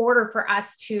 like, in order for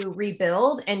us to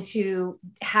rebuild and to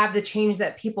have the change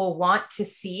that people want to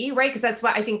see, right? Because that's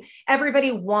what I think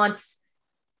everybody wants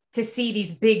to see,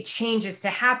 these big changes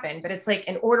to happen. But it's like,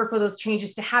 in order for those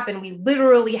changes to happen, we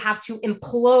literally have to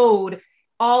implode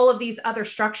all of these other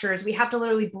structures. We have to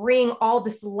literally bring all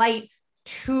this light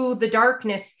to the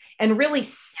darkness and really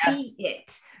see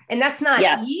it. And that's not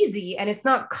easy, and it's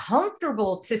not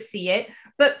comfortable to see it.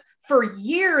 But for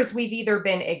years, we've either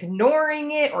been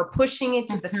ignoring it or pushing it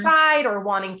to the side, or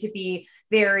wanting to be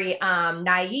very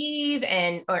naive,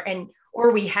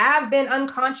 or we have been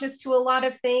unconscious to a lot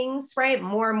of things, right?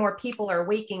 More and more people are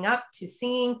waking up to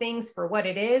seeing things for what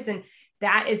it is. And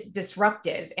that is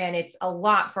disruptive. And it's a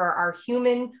lot for our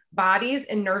human bodies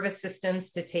and nervous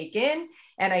systems to take in.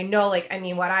 And I know, like, I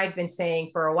mean, what I've been saying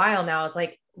for a while now is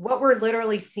like, what we're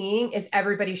literally seeing is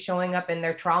everybody showing up in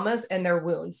their traumas and their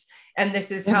wounds. And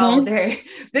this is how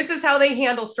this is how they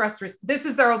handle stress. This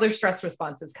is all their stress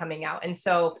responses coming out. And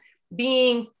so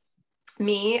being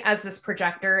me as this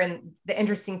projector, and the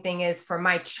interesting thing is, for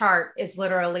my chart is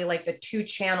literally like the two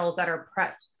channels that are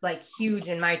like huge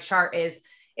in my chart is,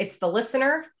 it's the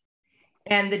listener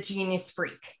and the genius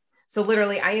freak. So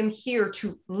literally, I am here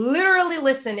to literally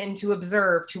listen and to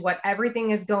observe to what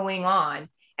everything is going on.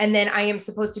 And then I am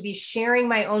supposed to be sharing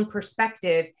my own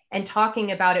perspective and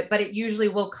talking about it, but it usually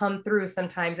will come through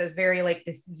sometimes as very like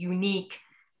this unique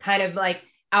kind of like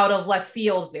out of left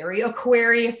field, very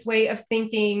Aquarius way of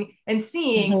thinking and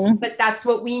seeing, but that's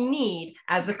what we need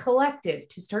as a collective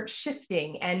to start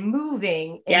shifting and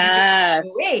moving into the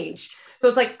new age. So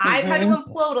it's like, I've had to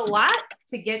implode a lot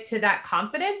to get to that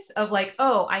confidence of like,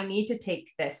 oh, I need to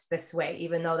take this way,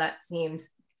 even though that seems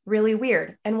really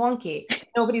weird and wonky.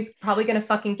 Nobody's probably going to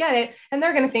fucking get it. And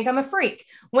they're going to think I'm a freak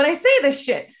when I say this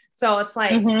shit. So it's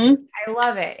like, I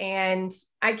love it. And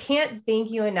I can't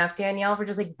thank you enough, Danielle, for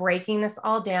just like breaking this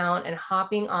all down and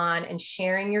hopping on and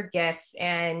sharing your gifts.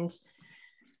 And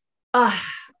I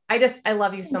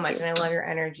love you so much. And I love your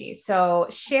energy. So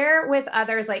share with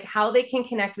others, like how they can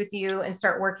connect with you and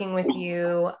start working with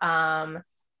you.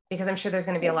 Because I'm sure there's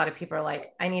going to be a lot of people are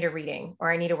like, I need a reading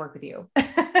or I need to work with you.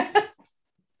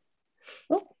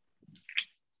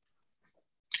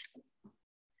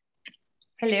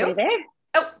 Hello there.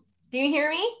 Oh, do you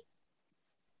hear me?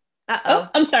 Oh,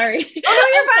 I'm sorry. Oh, no,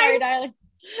 you're fine. Sorry, darling.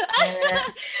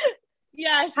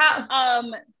 Yes.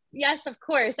 Yes, of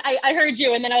course. I heard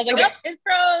you, and then I was like, okay. Oh, it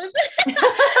froze.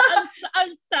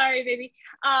 I'm sorry, baby.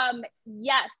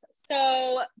 Yes.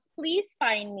 So please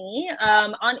find me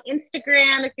on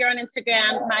Instagram. If you're on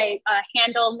Instagram, my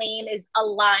handle name is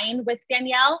Align with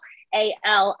Danielle,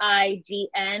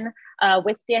 ALIGN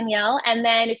with Danielle. And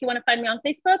then if you want to find me on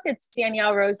Facebook, it's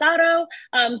Danielle Rosato.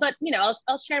 But you know,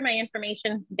 I'll share my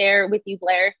information there with you,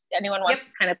 Blair, if anyone wants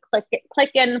to kind of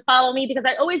click in and follow me, because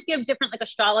I always give different like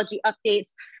astrology updates.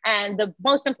 And the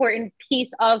most important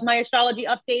piece of my astrology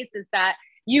updates is that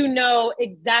you know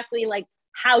exactly like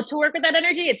how to work with that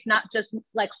energy. It's not just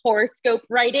like horoscope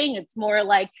writing. It's more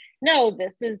like, no,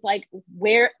 this is like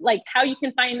where, like how you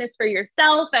can find this for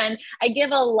yourself. And I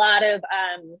give a lot of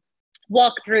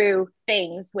walk through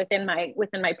things within my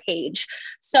page.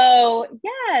 So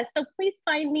yeah, so please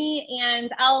find me, and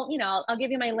I'll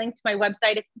give you my link to my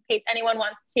website in case anyone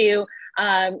wants to,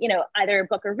 either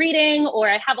book a reading, or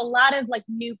I have a lot of like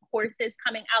new courses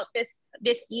coming out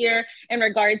this year in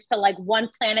regards to like one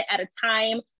planet at a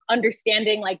time,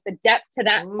 understanding like the depth to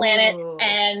that planet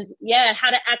and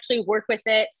how to actually work with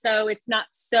it. So it's not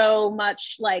so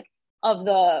much like of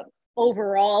the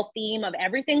overall theme of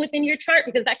everything within your chart,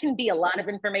 because that can be a lot of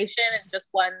information in just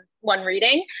one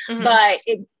reading, but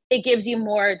it gives you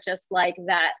more just like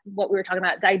that, what we were talking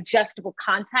about, digestible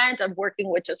content of working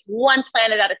with just one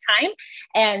planet at a time.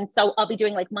 And so I'll be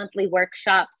doing like monthly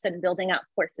workshops and building out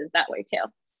courses that way too.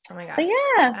 Oh my gosh. So,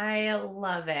 yeah. I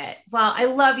love it. Well, I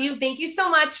love you. Thank you so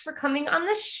much for coming on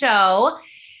the show.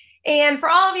 And for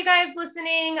all of you guys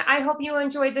listening, I hope you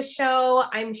enjoyed the show.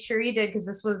 I'm sure you did, because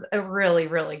this was a really,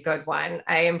 really good one.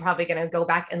 I am probably going to go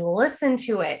back and listen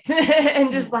to it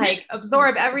and just like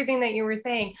absorb everything that you were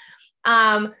saying.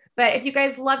 But if you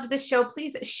guys loved the show,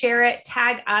 please share it,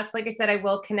 tag us. Like I said, I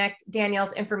will connect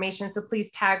Danielle's information. So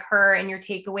please tag her and your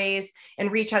takeaways,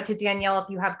 and reach out to Danielle if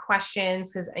you have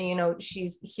questions, because, you know,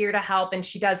 she's here to help, and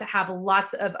she does have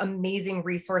lots of amazing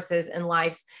resources and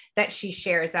lives that she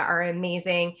shares that are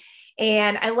amazing.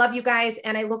 And I love you guys,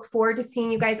 and I look forward to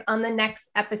seeing you guys on the next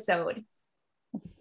episode.